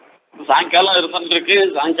 சாயங்காலம் இருந்துருக்கு,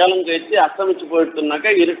 சாயங்காலம் கழிச்சு அஸ்தமிச்சு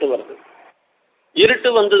போயிடுச்சுனாக்கா இருட்டு வருது. இருட்டு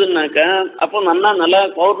வந்ததுன்னாக்கா அப்போ நல்லா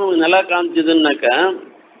பௌர்ணமி நல்லா காமிச்சதுன்னாக்கா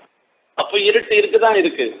அப்போ இருட்டு இருக்குதான்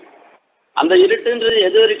இருக்கு. அந்த இருட்டுன்றது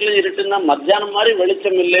எது வரைக்கும் இருட்டுன்னா மத்தியானம் மாதிரி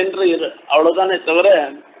வெளிச்சம் இல்லைன்ற அவ்வளோதானே தவிர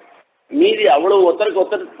மீதி அவ்வளோ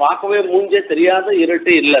ஒருத்தருக்கு பார்க்கவே மூஞ்சே தெரியாத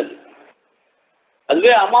இருட்டு இல்லை.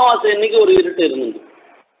 அதுவே அமாவாசை இன்னைக்கு ஒரு இருட்டு இருந்தது.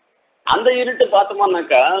 அந்த இருட்டு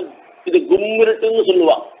பார்த்தோம்னாக்கா இது கும்மிருட்டுன்னு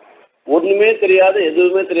சொல்லுவான். ஒன்றுமே தெரியாது,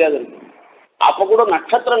 எதுவுமே தெரியாது. அப்போ கூட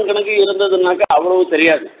நட்சத்திரம் கணக்கு இருந்ததுனாக்கா அவ்வளவு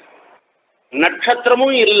தெரியாது.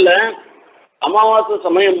 நட்சத்திரமும் இல்லை. அமாவாசை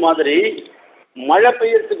சமயம் மாதிரி மழை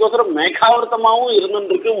பெய்யறதுக்கோசரம் மேகாவிரதமாகவும்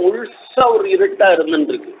இருந்துருக்கு. முழுசா ஒரு இருட்டா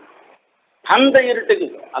இருந்துருக்கு. அந்த இருட்டுக்கு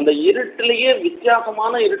அந்த இருட்டிலேயே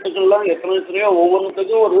வித்தியாசமான இருட்டுகள்லாம் எத்தனையோ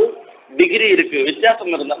ஒவ்வொன்றுத்துக்கும் ஒரு டிகிரி இருக்கு,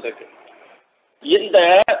 வித்தியாசம் இருந்தா இருக்கு. இந்த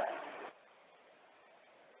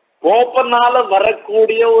கோபனால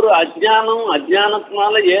வரக்கூடிய ஒரு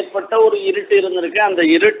அஜ்ஞானத்தினால ஏற்பட்ட ஒரு இருட்டு இருந்திருக்கு. அந்த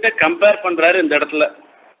இருட்டை கம்பேர் பண்றாரு இந்த இடத்துல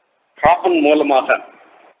கோபம் மூலமாக.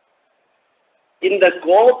 இந்த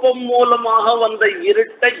கோபம் மூலமாக வந்த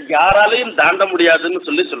இருட்டை யாராலையும் தாண்ட முடியாதுன்னு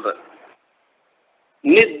சொல்ற.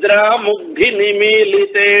 நித்ரா முக்தி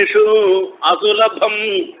நிமீலிதேஷு அசுலபம்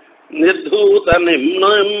நிர்தூத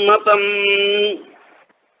நிம்னதம்.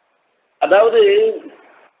 அதாவது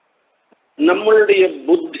நம்மளுடைய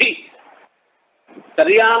புத்தி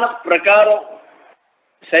சரியான பிரகாரம்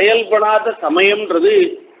செயல்படாத சமயம்ன்றது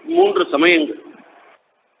 3 சமயங்கள்.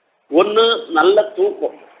 ஒன்று நல்ல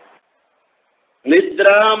தூக்கம்,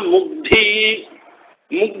 நித்ரா,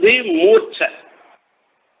 முக்தி மூர்ச்சை.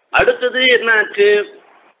 அடுத்தது என்னாச்சு?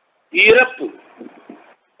 இறப்பு.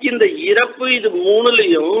 இந்த இறப்பு, இது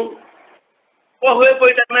 3லையும்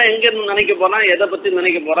போயிட்டான்னா எங்க நினைக்க போறான், எதை பத்தி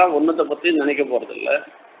நினைக்க போறான்? ஒன்னத்தை பத்தி நினைக்க போறது இல்லை.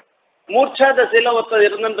 மூர்ச்சா தசையில ஒருத்தர்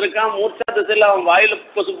இருந்துட்டு இருக்கான். மூர்ச்சா தசையில அவன் வாயில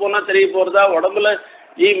கொசு போனா தெரிய போறதா, உடம்புல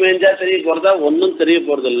மேஞ்சா தெரிய போறதா, ஒன்றும் தெரிய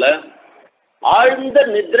போறது இல்லை. ஆழ்ந்த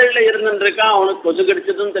நித்ரையில இருந்துட்டு இருக்கான். அவனுக்கு கொசு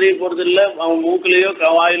கடிச்சதும் தெரிய போறது இல்லை. அவன் மூக்கிலையோ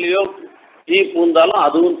வாயிலையோ பூந்தாலும்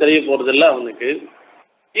அதுவும் தெரிய போறது இல்லை அவனுக்கு.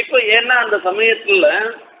 இப்ப ஏன்னா அந்த சமயத்துல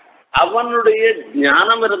அவனுடைய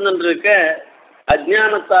ஞானம் இருந்துட்டு இருக்க,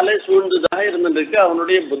 அஜ்ஞானத்தாலே சூழ்ந்ததாக இருந்துட்டு இருக்க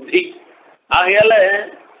அவனுடைய புத்தி. ஆகையால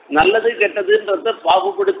நல்லது கெட்டதுன்றத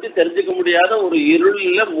பாகுபடுத்தி தெரிஞ்சுக்க முடியாத ஒரு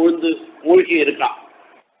இருளில் மூழ்கி இருக்கான்.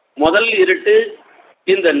 முதல் இருட்டு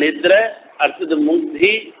இந்த நித்ரை, அடுத்தது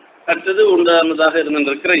முக்தி, அடுத்தது உண்டானதாக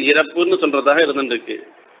இருந்துருக்கிற இறப்புன்னு சொல்றதாக இருந்துருக்கு.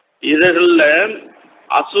 இதுகள்ல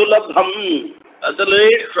அசுலபம்,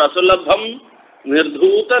 அசுலபம்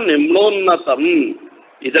நிர்தூத நிம்னோன்னதம்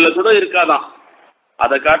இதுல கூட இருக்காதான்.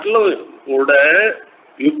 அதை காட்டிலும் கூட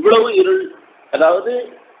இவ்வளவு இருள், அதாவது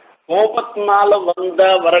கோபத்தினால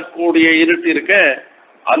வரக்கூடிய இருட்டு இருக்க,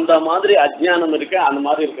 அந்த மாதிரி அஜ்ஞானம் இருக்க, அந்த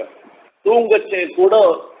மாதிரி இருக்க. தூங்கச்சே கூட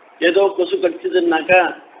ஏதோ கொசு கடிச்சதுன்னாக்கா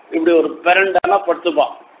இப்படி ஒரு பெரண்டானா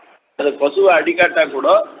படுத்துப்பான். அது கொசுவை அடிக்காட்டா கூட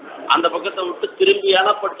அந்த பக்கத்தை விட்டு திரும்பியான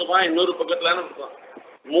படுத்துப்பான், இன்னொரு பக்கத்துல படுத்துப்பான்.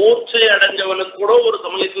 மூர்ச்சை அடைஞ்சவனுக்கு கூட ஒரு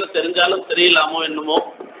சமயத்துல தெரிஞ்சாலும் தெரியலாமோ என்னமோ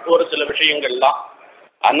ஒரு சில விஷயங்கள்லாம்.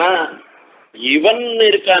 ஆனா இவன்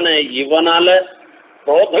இருக்கானே, இவனால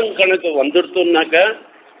குரோதம் கணக்கு வந்துடுத்துனாக்க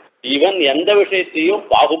இவன் எந்த விஷயத்தையும்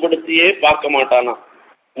பாகுபடுத்தியே பார்க்க மாட்டானா.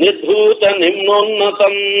 நிர்தூத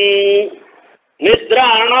நிம்னோன்னதம்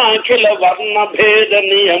நித்ராணாகில வர்ணபேத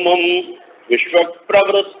நியமம் விஸ்வ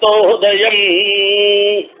பிரவருத்தோதயம்.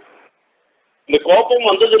 இந்த கோபம்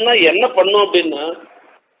வந்ததுன்னா என்ன பண்ணும் அப்படின்னா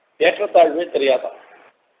ஏற்றத்தாழ்வே தெரியாதான்.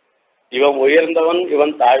 இவன் உயர்ந்தவன்,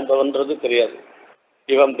 இவன் தாழ்ந்தவன்றது தெரியாது.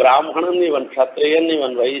 இவன் பிராமணன், இவன் சத்திரியன்,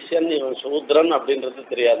 இவன் வைசியன், இவன் சூத்ரன் அப்படின்றது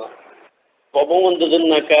தெரியாதான். கோபம்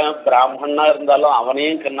வந்ததுன்னாக்கா பிராமணனா இருந்தாலும்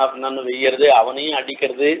அவனையும் கண்ணாப்பின்னு வெய்யறது, அவனையும்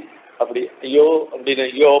அடிக்கிறது. அப்படி ஐயோ அப்படின்னு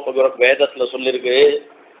ஐயோ வேதத்துல சொல்லியிருக்கு.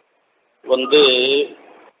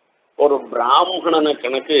 ஒரு பிராமணனை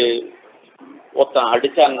கணக்கு ஒருத்தன்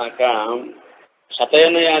அடிச்சான்னாக்கா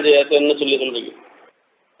சதயனையாதேன்னு சொல்லிருக்கு.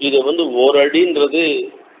 இது ஒரு அடின்றது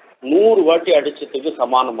 100 வாட்டி அடிச்சதுக்கு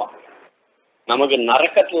சமானமா. நமக்கு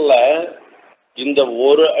நரக்கத்துல இந்த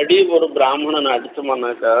ஒரு அடி ஒரு பிராமணனை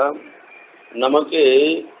அடிச்சோம்னாக்கா நமக்கு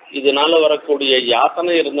இதனால வரக்கூடிய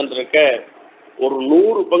யாத்தனை இருந்துருக்க ஒரு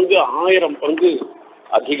 100 பங்கு 1000 பங்கு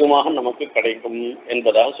அதிகமாக நமக்கு கிடைக்கும்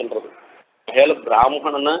என்பதாக சொல்றது. அதனால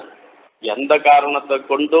பிராமணனை எந்த காரணத்தை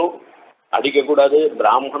கொண்டும் அடிக்கக்கூடாது,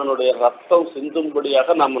 பிராமணனுடைய ரத்தம்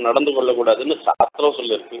சிந்தும்படியாக நம்ம நடந்து கொள்ளக்கூடாதுன்னு சாஸ்திரம்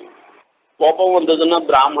சொல்லியிருக்கு. கோபம் வந்ததுன்னா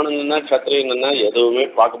பிராமணன் என்ன சத்திரியன் என்ன எதுவுமே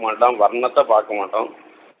பார்க்க மாட்டான், வர்ணத்தை பார்க்க மாட்டான்.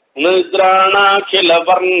 நித்ராணாகில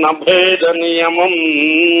வர்ணபேத நியமம்,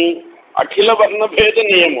 அகில வர்ணபேத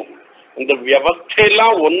நியமம், இந்த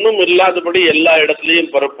வியவஸ்தையெல்லாம் ஒன்றும் இல்லாதபடி எல்லா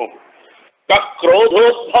இடத்துலையும் பரப்பும்.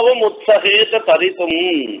 krOdhoத்பவம் உத்சகேத தரித்தும்,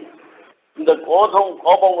 இந்த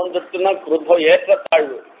கோபம் வந்துட்டுன்னா குரோதம்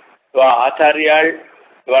ஏற்றத்தாழ்வு. ஆச்சாரியாள்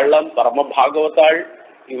இவெல்லாம் பரம பாகவதாள்,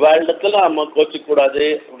 இவாளிடத்துல நம்ம கோச்சிக்கூடாது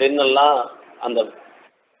அப்படின்னு எல்லாம் அந்த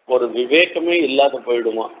ஒரு விவேகமே இல்லாத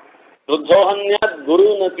போயிடுமா. ருத்தோகன்யா குரு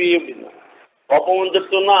நபி அப்படின்னா கோபம்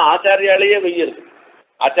வந்துட்டுன்னா ஆச்சாரியாலேயே வெய்யறது.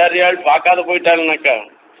 ஆச்சாரியாள் பார்க்காத போயிட்டாருனாக்கா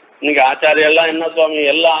இன்னைக்கு ஆச்சாரியெல்லாம் என்ன சுவாமி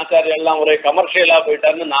எல்லா ஆச்சாரியெல்லாம் ஒரே கமர்ஷியலா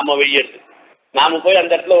போயிட்டாருன்னு நாம வெய்யறது. நாம போய்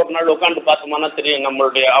அந்த இடத்துல ஒரு நாள் உட்காந்து பார்த்தோம்னா தெரியும்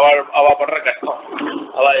நம்மளுடைய அவ படுற கஷ்டம்.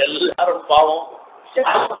 அவ எல்லாரும் பாவம்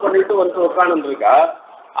பண்ணிட்டு உட்காந்துருக்கா.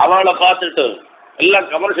 அவளை பார்த்துட்டு எல்லாம்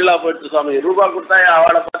கமர்ஷியலா போயிட்டு சுவாமி ரூபா கொடுத்தா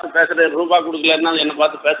அவளை பார்த்து பேசுறேன், ரூபா கொடுக்கலன்னா என்னை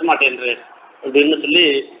பார்த்து பேச மாட்டேன்றேன் அப்படின்னு சொல்லி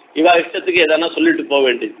இவ இஷ்டத்துக்கு எதனா சொல்லிட்டு போக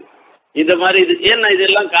வேண்டியது. இந்த மாதிரி இது ஏன்னா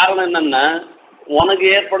இதெல்லாம் காரணம் என்னன்னா உனக்கு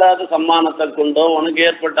ஏற்படாத சம்மானத்தை கொண்டோ உனக்கு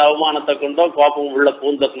ஏற்பட்ட அவமானத்தை கொண்டோ கோபம் உள்ள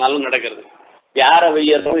பூந்ததுனால நடக்கிறது. யாரை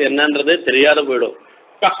வெய்யறோம் என்னன்றதே தெரியாத போயிடும்.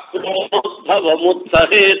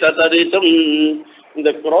 இந்த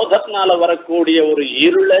குரோதத்தினால வரக்கூடிய ஒரு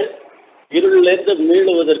இருளிலிருந்து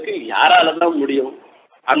மீளுவதற்கு யாரால தான் முடியும்?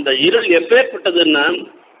 அந்த இருள் எப்பேற்பட்டதுன்னா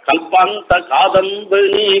கல்பாந்த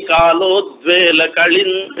காதம்பணி காலோத்வேல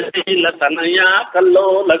களிந்த தனையா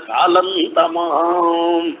கல்லோல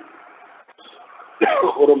காலந்தமாம்.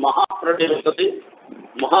 ஒரு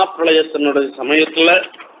மகாபிரளயத்தினுடைய சமயத்துல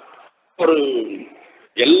ஒரு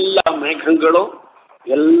எல்லா மேகங்களும்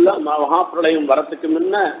எல்லாம் மகாபிரளயம் வரத்துக்கு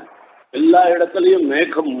முன்ன எல்லா இடத்துலையும்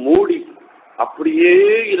மேகம் மூடி அப்படியே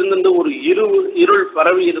இருந்துட்டு ஒரு இருள்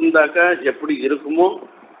பரவி இருந்தாக்கா எப்படி இருக்குமோ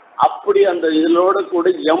அப்படி அந்த இதோட கூட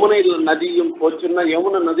யமுனை நதியும் போச்சுன்னா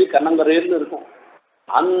யமுனை நதி கண்ணங்கரையில இருக்கும்.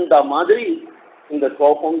 அந்த மாதிரி இந்த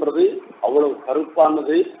கோபம்ன்றது அவ்வளவு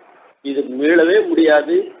கருப்பானது. இது மீளவே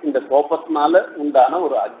முடியாது. இந்த கோபத்தினால உண்டான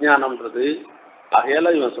ஒரு அஜ்ஞானம்ன்றது.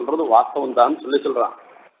 ஆகையால இவன் சொல்றது வாஸ்தவம் தான் சொல்றான்.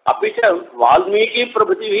 அப்பிச்ச வால்மீகி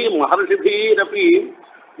பிரபுதி மகர்ஷிபீரப்பி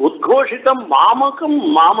உத்கோஷிதம்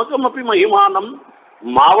மாமகம் அப்படி மகிமானம்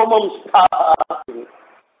மாவமம்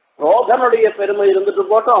ரோதனுடைய பெருமை இருந்துட்டு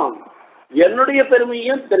போட்டோம், என்னுடைய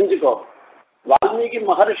பெருமையும் தெரிஞ்சுக்கோ. வால்மீகி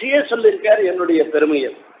மகர்ஷியே சொல்லியிருக்கார் என்னுடைய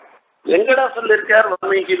பெருமையை. எங்கடா சொல்லியிருக்கார்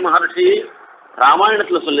வால்மீகி மகர்ஷி?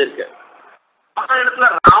 ராமாயணத்துல சொல்லியிருக்கார். ராமாயணத்துல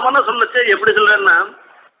ராமனை சொல்லச்சே எப்படி சொல்றேன்னா,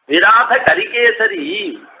 விராத கரிகேசரி,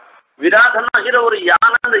 விராதனாகிற ஒரு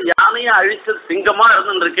யானை, அந்த யானையை அழிச்ச சிங்கமா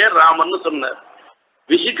இருந்துருக்கேன் ராமன்னு சொன்னார்.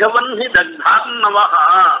 விஷிகவன் தக்தான்னவஹா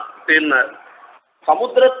அப்படின்னார்.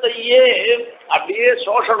 சமுத்திரத்தையே அப்படியே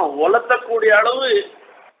சோஷணம் ஒலத்தக்கூடிய அளவு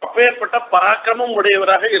அப்பேற்பட்ட பராக்கிரமம்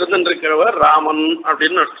உடையவராக இருந்திருக்கிறவர் ராமன்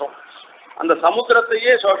அப்படின்னு அர்த்தம். அந்த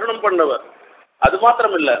சமுத்திரத்தையே சோஷணம் பண்ணவர். அது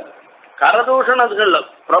மாத்திரம் இல்ல, கரதூஷணங்கள்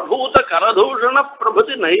பிரபூத கரதூஷண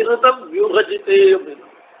பிரபுதி நைருத வியூகஜித்து அப்படின்னு.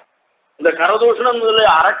 இந்த கரதூஷணம்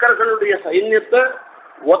அரக்கர்களுடைய சைன்யத்தை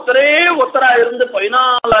ஒத்தரா இருந்து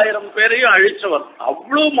 14,000 பேரையும் அழிச்சவர்.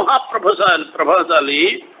 அவ்வளவு பிரபாசாலி.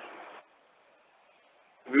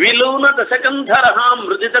 விலூன தசகந்தரஹா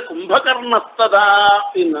மிருதித கும்பகர்ணஸ்ததா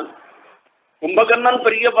அப்படின்னு. கும்பகர்ணன்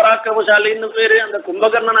பெரிய பராக்கிரமசாலின்னு பேரு. அந்த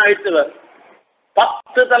கும்பகர்ணன் அழித்தவர்.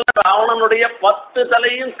 10 தலை ராவணனுடைய 10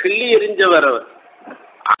 தலையும் கிள்ளி எரிஞ்சவர் அவர்.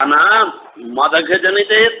 ஆனா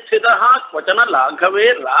மதகஜனிதே ஸ்திதா கொச்சன லாகவே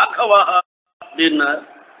ராகவா அப்படின்னு.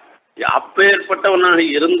 அப்பேற்பட்டவனாக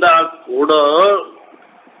இருந்தா கூட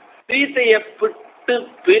சீதையை விட்டு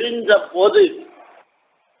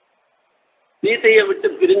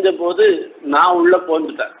பிரிஞ்ச போது நான் உள்ள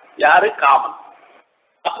போந்துட்டேன். யாரு? காமன்.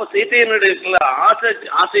 அப்ப சீதையனுடைய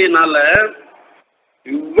ஆசையினால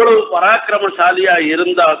இவ்வளவு பராக்கிரமசாலியா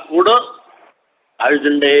இருந்தா கூட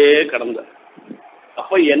அழுதுண்டே கிடந்த.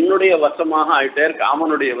 அப்ப என்னுடைய வசமாக ஆயிட்டேர்,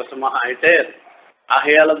 காமனுடைய வசமாக ஆயிட்டேர்.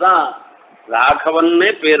 ஆகையாலதான் ராகவன்னே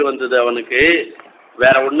பேர் வந்தது அவனுக்கு.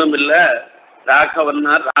 வேற ஒண்ணும் இல்ல.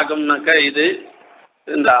 ராகவன்னா ராகம்னாக்கா இது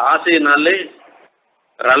இந்த ஆசையினாலே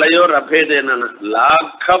ரலையோ ரபேது என்னன்னு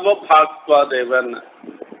லாகவ பாக்வா தேவன்.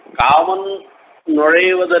 காமன்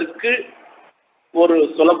நுழைவதற்கு ஒரு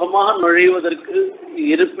சுலபமாக நுழைவதற்கு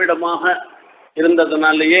இருப்பிடமாக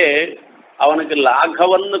இருந்ததுனாலேயே அவனுக்கு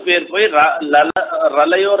லாகவன்னு பேர் போய்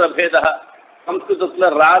ரலையோ ரபேதா. சம்ஸ்கிருதத்துல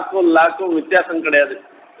ராக்கும் லாக்கும் வித்தியாசம் கிடையாது.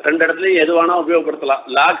 2 இடத்துலையும் எது வேணா உபயோகப்படுத்தலாம்.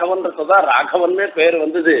 லாகவன்றதான் ராகவன்னே பேர்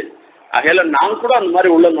வந்தது. ஆகையில நான் கூட அந்த மாதிரி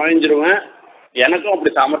உள்ள நுழைஞ்சிருவேன். எனக்கும்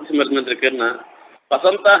அப்படி சாமர்த்தியம் இருந்துட்டு இருக்குன்னு.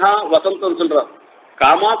 வசந்தம் சொல்றான்.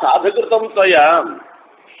 காமா சாதுகிருத்தம் தோயா,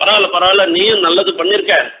 பரவாயில்ல நீயும் நல்லது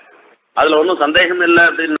பண்ணிருக்க, அதுல ஒன்றும் சந்தேகம் இல்லை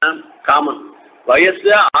அப்படின்னா. காமன்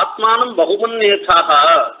வயசு ஆத்மானம் பகுமன்யேதாக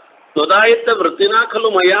சுதாயத்த விற்த்தினா கலு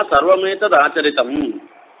மயா சர்வமேத்தது ஆச்சரித்தம்.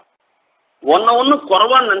 ஒன்னு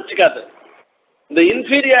குறைவா நினைச்சுக்காது. இந்த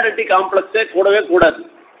இன்ஃபீரியாரிட்டி காம்ப்ளெக்ஸே கூடவே கூடாது.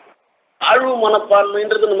 ஆழ்வு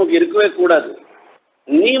மனப்பான்மைன்றது நமக்கு இருக்கவே கூடாது.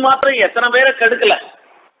 நீ மாத்திரம் எத்தனை பேரை கெடுக்கல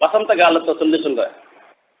வசந்த காலத்தை சொல்ற.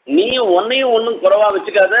 நீ ஒன்னையும் ஒன்றும் குறைவா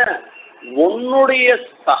வச்சுக்காத. உன்னுடைய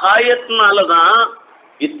சகாயத்தினாலதான்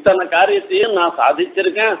இத்தனை காரியத்தையும் நான்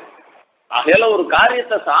சாதிச்சிருக்கேன். ஆகையில ஒரு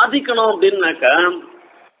காரியத்தை சாதிக்கணும் அப்படின்னாக்க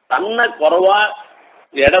தன்னை குறைவா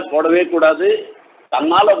எடை போடவே கூடாது.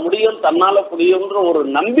 தன்னால முடியும்ன்ற ஒரு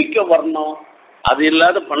நம்பிக்கை வரணும். அது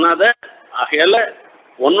இல்லாத பண்ணாத. ஆகையால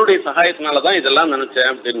உன்னுடைய சகாயத்தினாலதான் இதெல்லாம்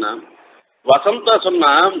நினைச்சேன் அப்படின்னா. வசந்த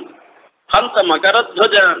சொன்னா ஹந்த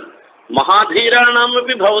மகரத்வஜ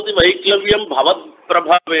மகாதீராணாமபி பவதி வைக்லவ்யம் பவத்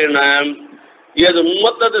பிரபாவேண எது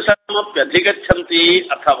உன்மத்த திசமப்பியதிகச்சந்தி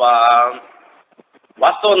அதவா.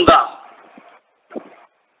 வாஸ்தவம்தான்.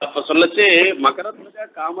 அப்ப சொல்லச்சு மகரத்வஜ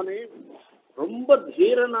காமனே ரொம்ப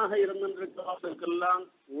தீரனாக இருந்திருக்கெல்லாம்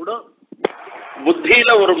கூட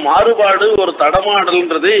புத்தியில ஒரு மாறுபாடு, ஒரு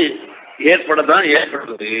தடமாடல்ன்றது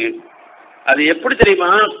ஏற்படுது. அது எப்படி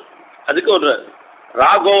தெரியுமா? அதுக்கு ஒரு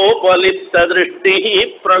ராகோபலிப்த திருஷ்டி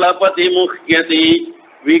பிரளபதி முஹ்யதி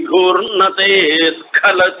விகுர்ணதே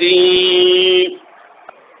ஸ்கலதி.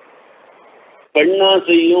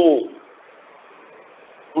 பெண்ணாசையும்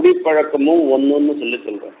குடிப்பழக்கமும் ஒன்னு சொல்லி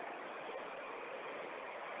சொல்றேன்.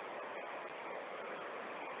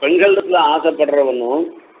 பெண்களிடத்துல ஆசைப்படுறவனும்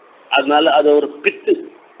அதனால அது ஒரு பித்து,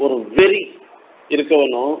 ஒரு வெறி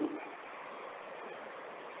இருக்கவனும்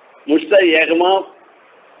முஷ்ட ஏகமா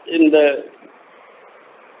இந்த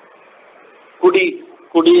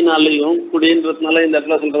குடியினாலையும் குடின்றதுனால இந்த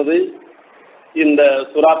இடத்துல சொல்றது இந்த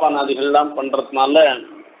சுறாபானாதிகள்லாம் பண்றதுனால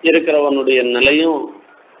இருக்கிறவனுடைய நிலையும்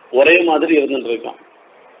ஒரே மாதிரி இருந்துட்டு இருக்கான்.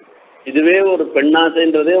 இதுவே ஒரு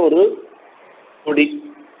பெண்ணாசைன்றதே ஒரு குடி.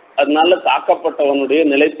 அதனால தாக்கப்பட்டவனுடைய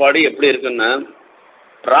நிலைப்பாடு எப்படி இருக்குன்னா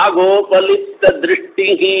ராகோபலித்த திருஷ்டி.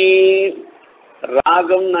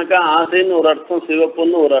 ராகம்னாக்கா ஆசைன்னு ஒரு அர்த்தம்,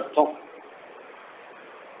 சிவப்புன்னு ஒரு அர்த்தம்.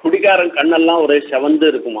 குடிக்காரன் கண்ணெல்லாம் ஒரே செவந்து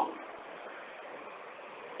இருக்குமா.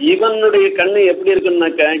 இவனுடைய கண்ணு எப்படி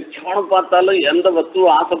இருக்குன்னாக்கா எவனை பார்த்தாலும் எந்த வஸ்துவை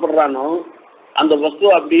ஆசைப்படுறானோ அந்த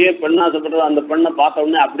வஸ்துவை அப்படியே பெண் ஆசைப்படுற அந்த பெண்ணை பார்த்த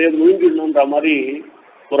உடனே அப்படியே முழுங்கிடணுன்ற மாதிரி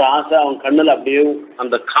ஒரு ஆசை அவன் கண்ணில் அப்படியே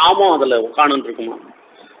அந்த காமம் அதில் உட்காந்துட்டு இருக்குமா.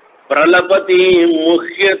 பிரலபதி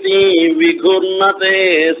முஹ்யதி விகுர்ணதே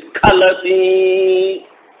ஸ்கலதி.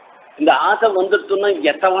 இந்த ஆசை வந்துட்டுன்னா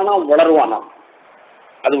எத்தவனா உளருவானா.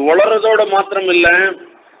 அது உளறதோட மாத்திரம் இல்லை,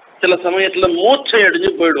 சில சமயத்துல மூச்சை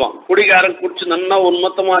அடிஞ்சு போயிடுவான். குடிகாரன் குடிச்சு நல்லா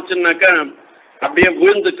உன்மத்தமாச்சுன்னாக்கா அப்படியே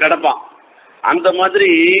விழுந்து கிடப்பான். அந்த மாதிரி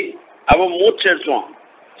அவன் மூச்சை அடிச்சுவான்.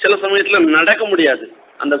 சில சமயத்துல நடக்க முடியாது,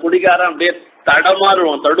 அந்த குடிகாரன் அப்படியே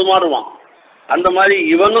தடுமாறுவான். அந்த மாதிரி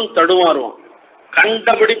இவனும் தடுமாறுவான்,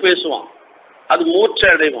 கண்டபடி பேசுவான், அது மூச்சை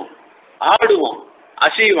அடைவான், ஆடுவான்,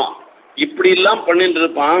 அசைவான், இப்படி எல்லாம் பண்ணிட்டு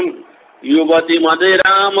இருப்பான். யுவதி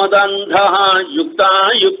மதிரா மதந்தா யுக்தா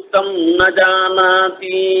யுக்தம் ந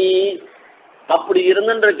ஜானாதி. அப்படி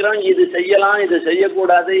இருந்துருக்கிறான். இது செய்யலாம், இது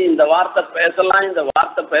செய்யக்கூடாது, இந்த வார்த்தை பேசலாம், இந்த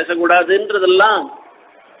வார்த்தை பேசக்கூடாதுன்றதெல்லாம்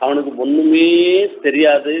அவனுக்கு ஒண்ணுமே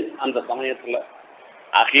தெரியாது அந்த சமயத்துல.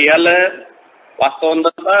 ஆகையால வாஸ்தவம்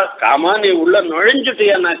தான் காமா நீ உள்ள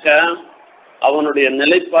நுழைஞ்சுட்டியானாக்கா அவனுடைய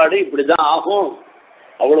நிலைப்பாடு இப்படிதான் ஆகும்.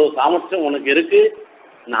 அவ்வளவு சாமர்த்தியம் உனக்கு இருக்கு,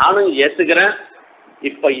 நானும் ஏத்துக்கிறேன்.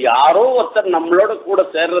 இப்ப யாரோ ஒருத்தர் நம்மளோட கூட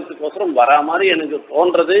சேர்றதுக்கோசரம் வரா மாதிரி எனக்கு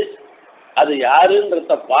தோன்றது. அது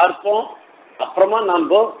யாருன்றத பார்ப்போம், அப்புறமா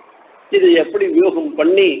நம்ம இது எப்படி வியூகம்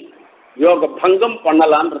பண்ணி யோக பங்கம்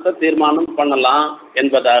பண்ணலான்றத தீர்மானம் பண்ணலாம்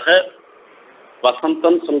என்பதாக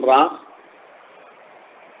வசந்தன் சொல்றான்.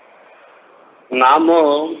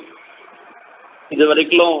 நாமும் இது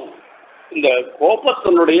வரைக்கும் இந்த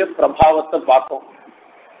கோபத்தினுடைய பிரபாவத்தை பார்த்தோம்.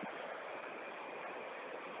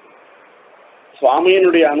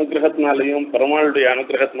 சுவாமியினுடைய அனுகிரகத்தினாலையும் பெருமாளுடைய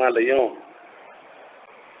அனுகிரகத்தினாலையும்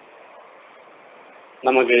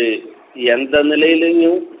நமக்கு எந்த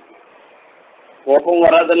நிலையிலையும் கோபம்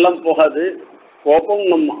வராதெல்லாம் போகாது. கோபம்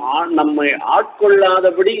நம்மை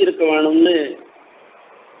ஆட்கொள்ளாதபடி இருக்க வேணும்னு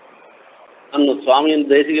அந்த சுவாமியின்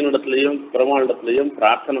தேசிகனிடத்திலையும் பெருமாளிடத்திலையும்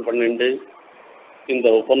பிரார்த்தனை பண்ணிட்டு இந்த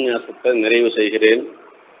உபன்யாசத்தை நிறைவு செய்கிறேன்.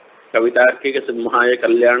 கவிதார்க்கிக சிம்ஹாய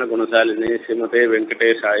கல்யாண குணசாலினே ஸ்ரீமதே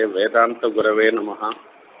வெங்கடேஷாய வேதாந்த குரவே நமஹ.